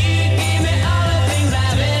 You give me all the things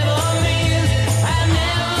I've ever missed. I've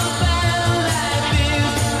never felt like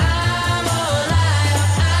this. I'm alive,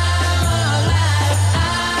 I'm alive,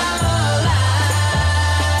 I'm alive.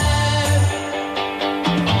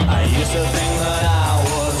 I used to think that I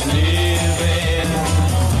was living.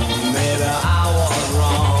 Maybe I was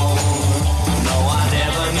wrong. No, I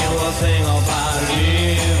never knew a thing about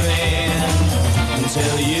living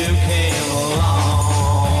until you came along.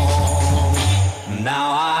 Now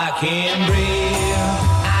I can breathe,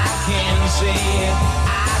 I can see,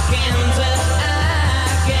 I can touch,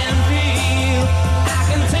 I can feel, I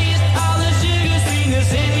can taste all the sugar sweetness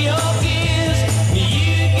in your kiss.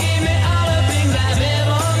 You give me all the things I've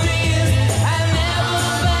ever missed. I've never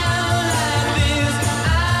felt like this.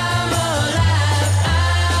 I'm alive,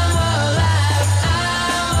 I'm alive, I'm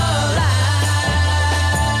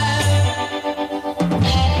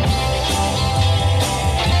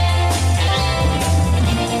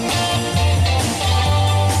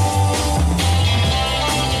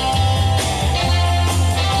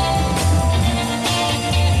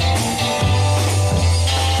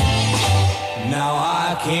Now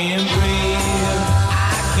I can breathe,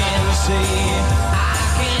 I can see, I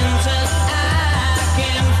can touch, I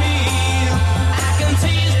can feel, I can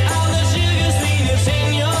taste all the sugar sweetness in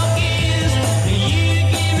your kiss. You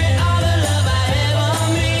give me all the love I ever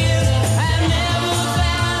missed. I've never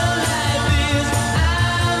felt like this.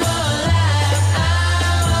 I'm alive,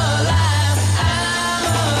 I'm alive, I'm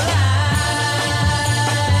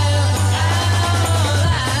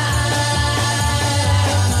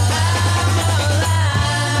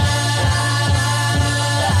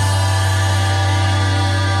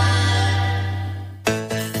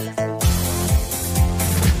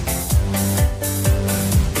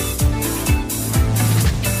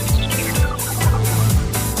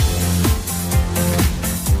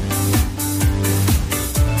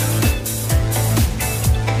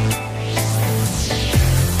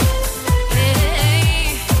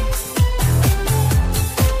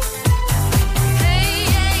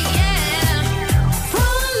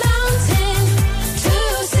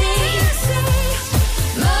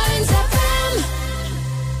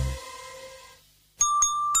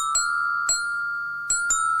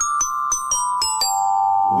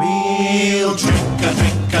We'll drink a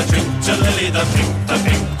drink to Lily the pink, the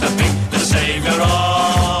pink, the pink, the saviour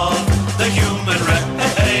of the human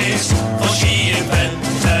race. For she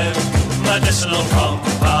invented medicinal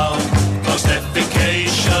compound, most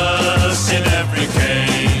efficacious in every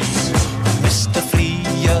case. Mr.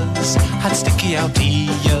 Fleas had sticky out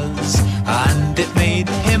ears, and it made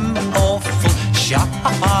him awful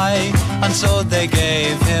shy, and so they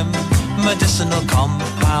gave him medicinal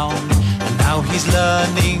compound, and now he's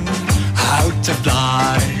learning how to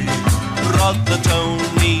fly. Brother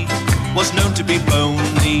Tony was known to be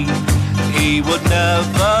bony. He would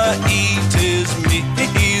never eat his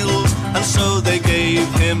meals, and so they gave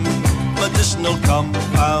him medicinal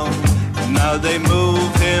compound. Now they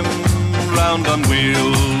move him round on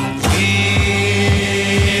wheels.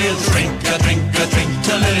 We'll drink a drink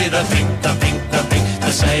to Lily the pink, the pink, the pink,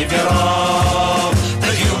 the saviour of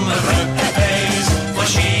the human race. For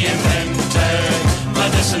she invented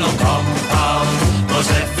medicinal compound,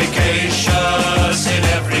 most efficacious in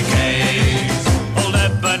every case. Old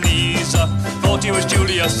Ebenezer thought he was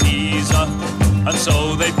Julius Caesar, and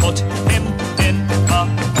so they put him in a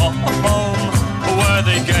home where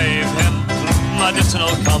they gave him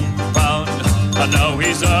medicinal compound, and now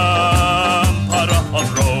he's Emperor of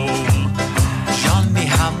Rome. Johnny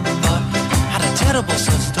Hammer had a terrible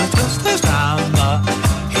sister, Sister Hammer.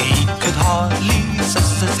 He could hardly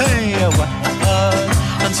say a word,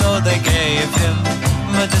 and so they gave him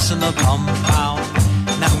medicinal compound.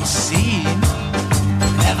 Now he's seen,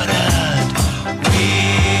 never heard.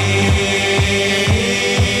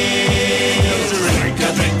 We'll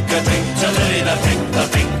drink a drink to Lily the pink, the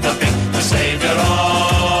pink, the pink, the saviour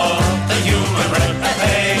of the human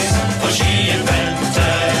race. For she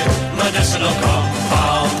invented medicinal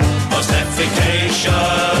compound, most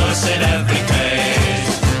efficacious in every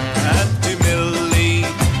case. Auntie Millie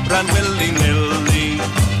ran willy-nilly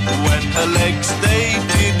when her legs they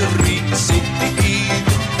did recede,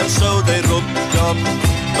 and so they rubbed on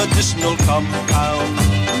medicinal compound.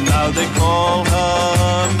 Now they call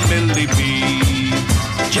her Millie B.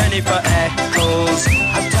 Jennifer Eccles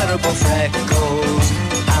had terrible freckles,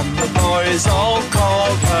 and the boys all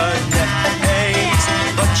called her names.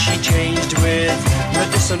 But she changed with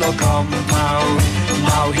medicinal compound.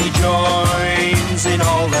 Now he joins in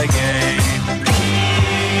all the game.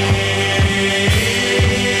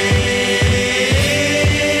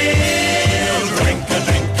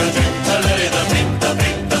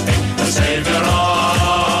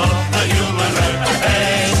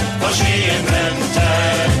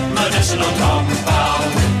 compound,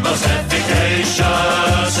 most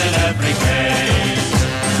efficacious in every case.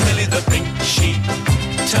 Millie the pink sheep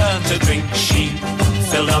turned to drink sheep,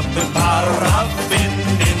 filled up with paraffin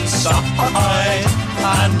inside,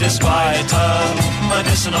 and despite her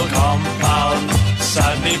medicinal compound,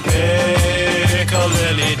 sadly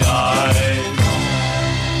Piccadilly died.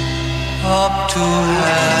 Up to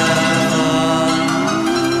heaven,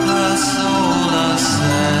 her soul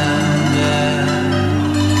ascended.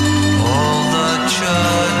 All the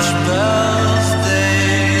church bells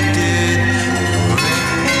they did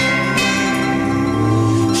ring.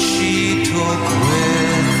 She took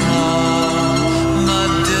with her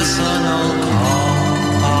medicinal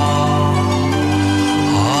compound.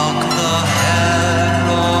 Hark the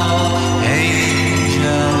herald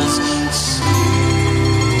angels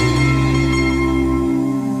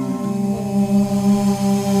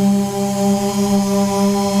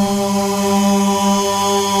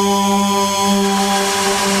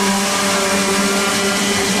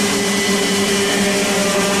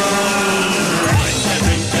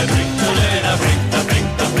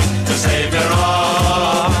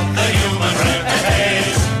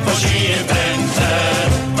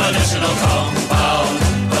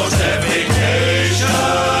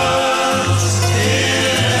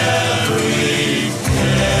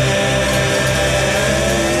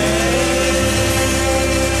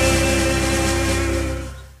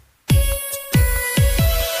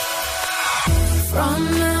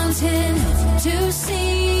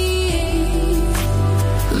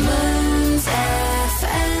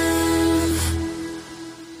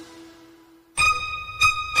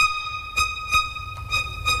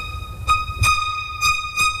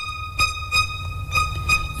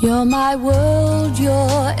You're my world,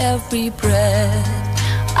 you're every breath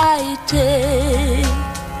I take.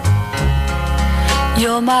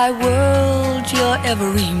 You're my world, you're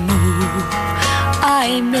every move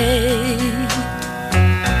I make.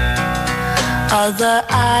 Other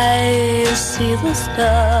eyes see the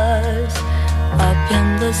stars up in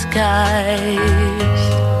the skies,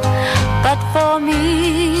 but for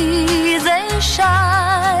me they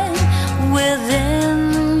shine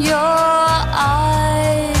within your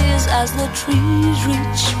eyes as the trees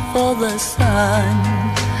reach for the sun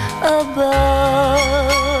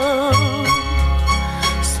above.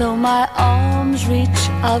 So my arms reach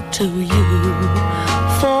out to you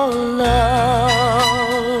for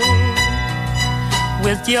love.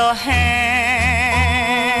 With your hand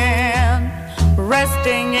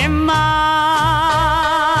resting in mine,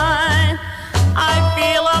 I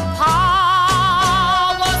feel a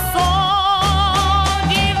power so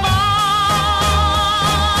divine.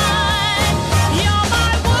 You're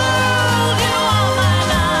my world, you are my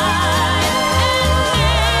night and day.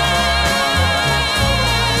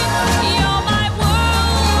 You're my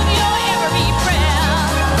world, you're every prayer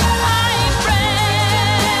I pray.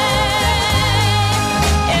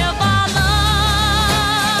 If our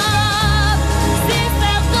love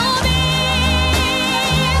ceases to be,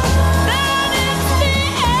 then it's the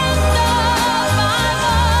end of my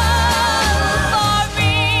love for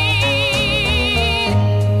me.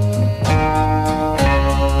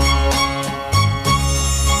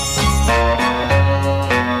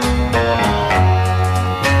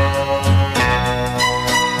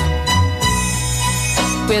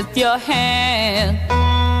 With your hand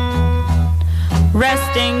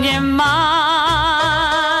resting in mine,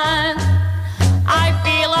 I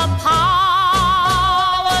feel a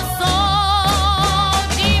power so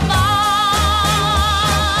divine.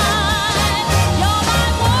 You're my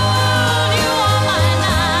world, you are my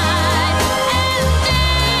night and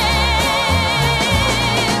day.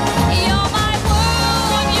 You're my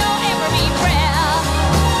world, you're every prayer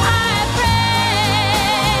I pray.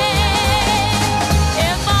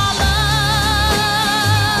 If our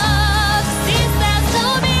love ceases to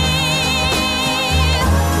be,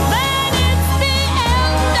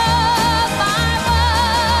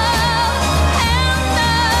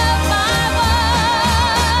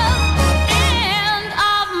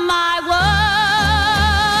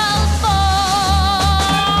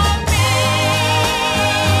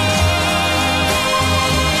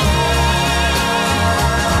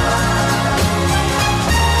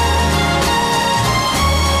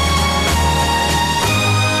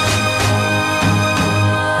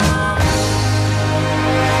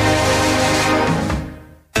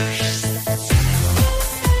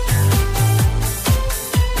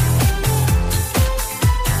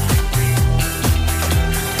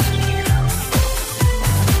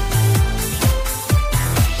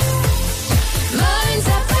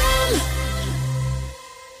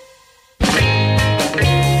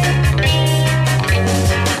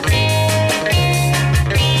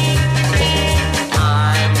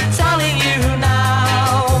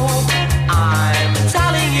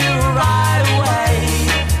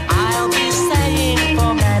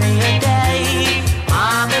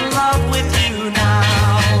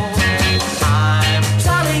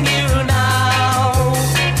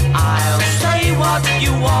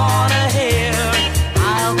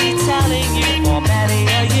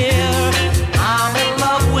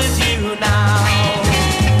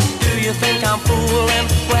 think I'm fooling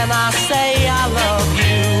when I say I love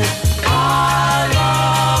you? I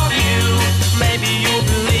love you. Maybe you'll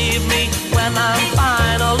believe me when I'm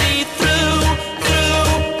finally through.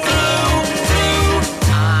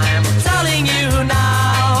 I'm telling you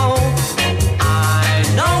now. I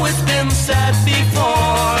know it's been said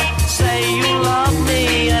before. Say you love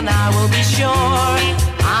me and I will be sure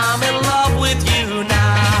I'm in love with you now.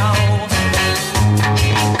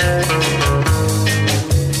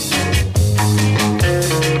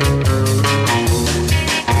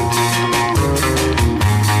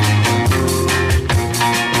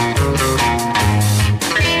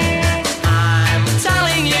 I'm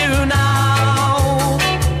telling you now.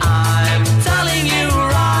 I'm telling you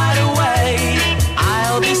right away.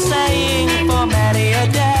 I'll be saying for many a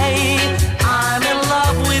day I'm in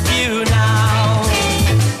love with you now.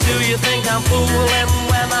 Do you think I'm fooling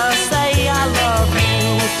when I say I love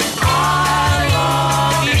you? I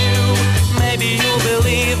love you. Maybe you'll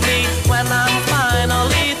believe me when I'm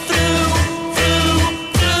finally through.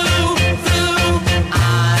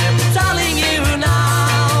 I'm telling you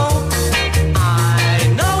now. I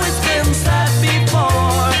know it's been said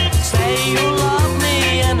before. Say you love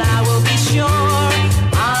me and I will be sure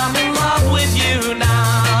I'm in love with you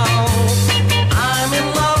now. I'm in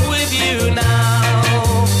love with you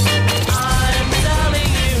now. I'm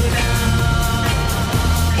telling you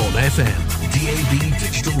now. On FM, DAB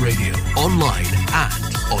digital radio, online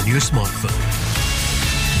and on your smartphone.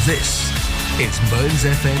 This is Mearns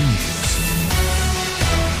FM News.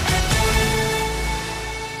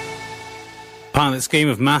 Pilot scheme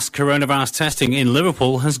of mass coronavirus testing in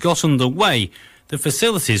Liverpool has got underway. The facilities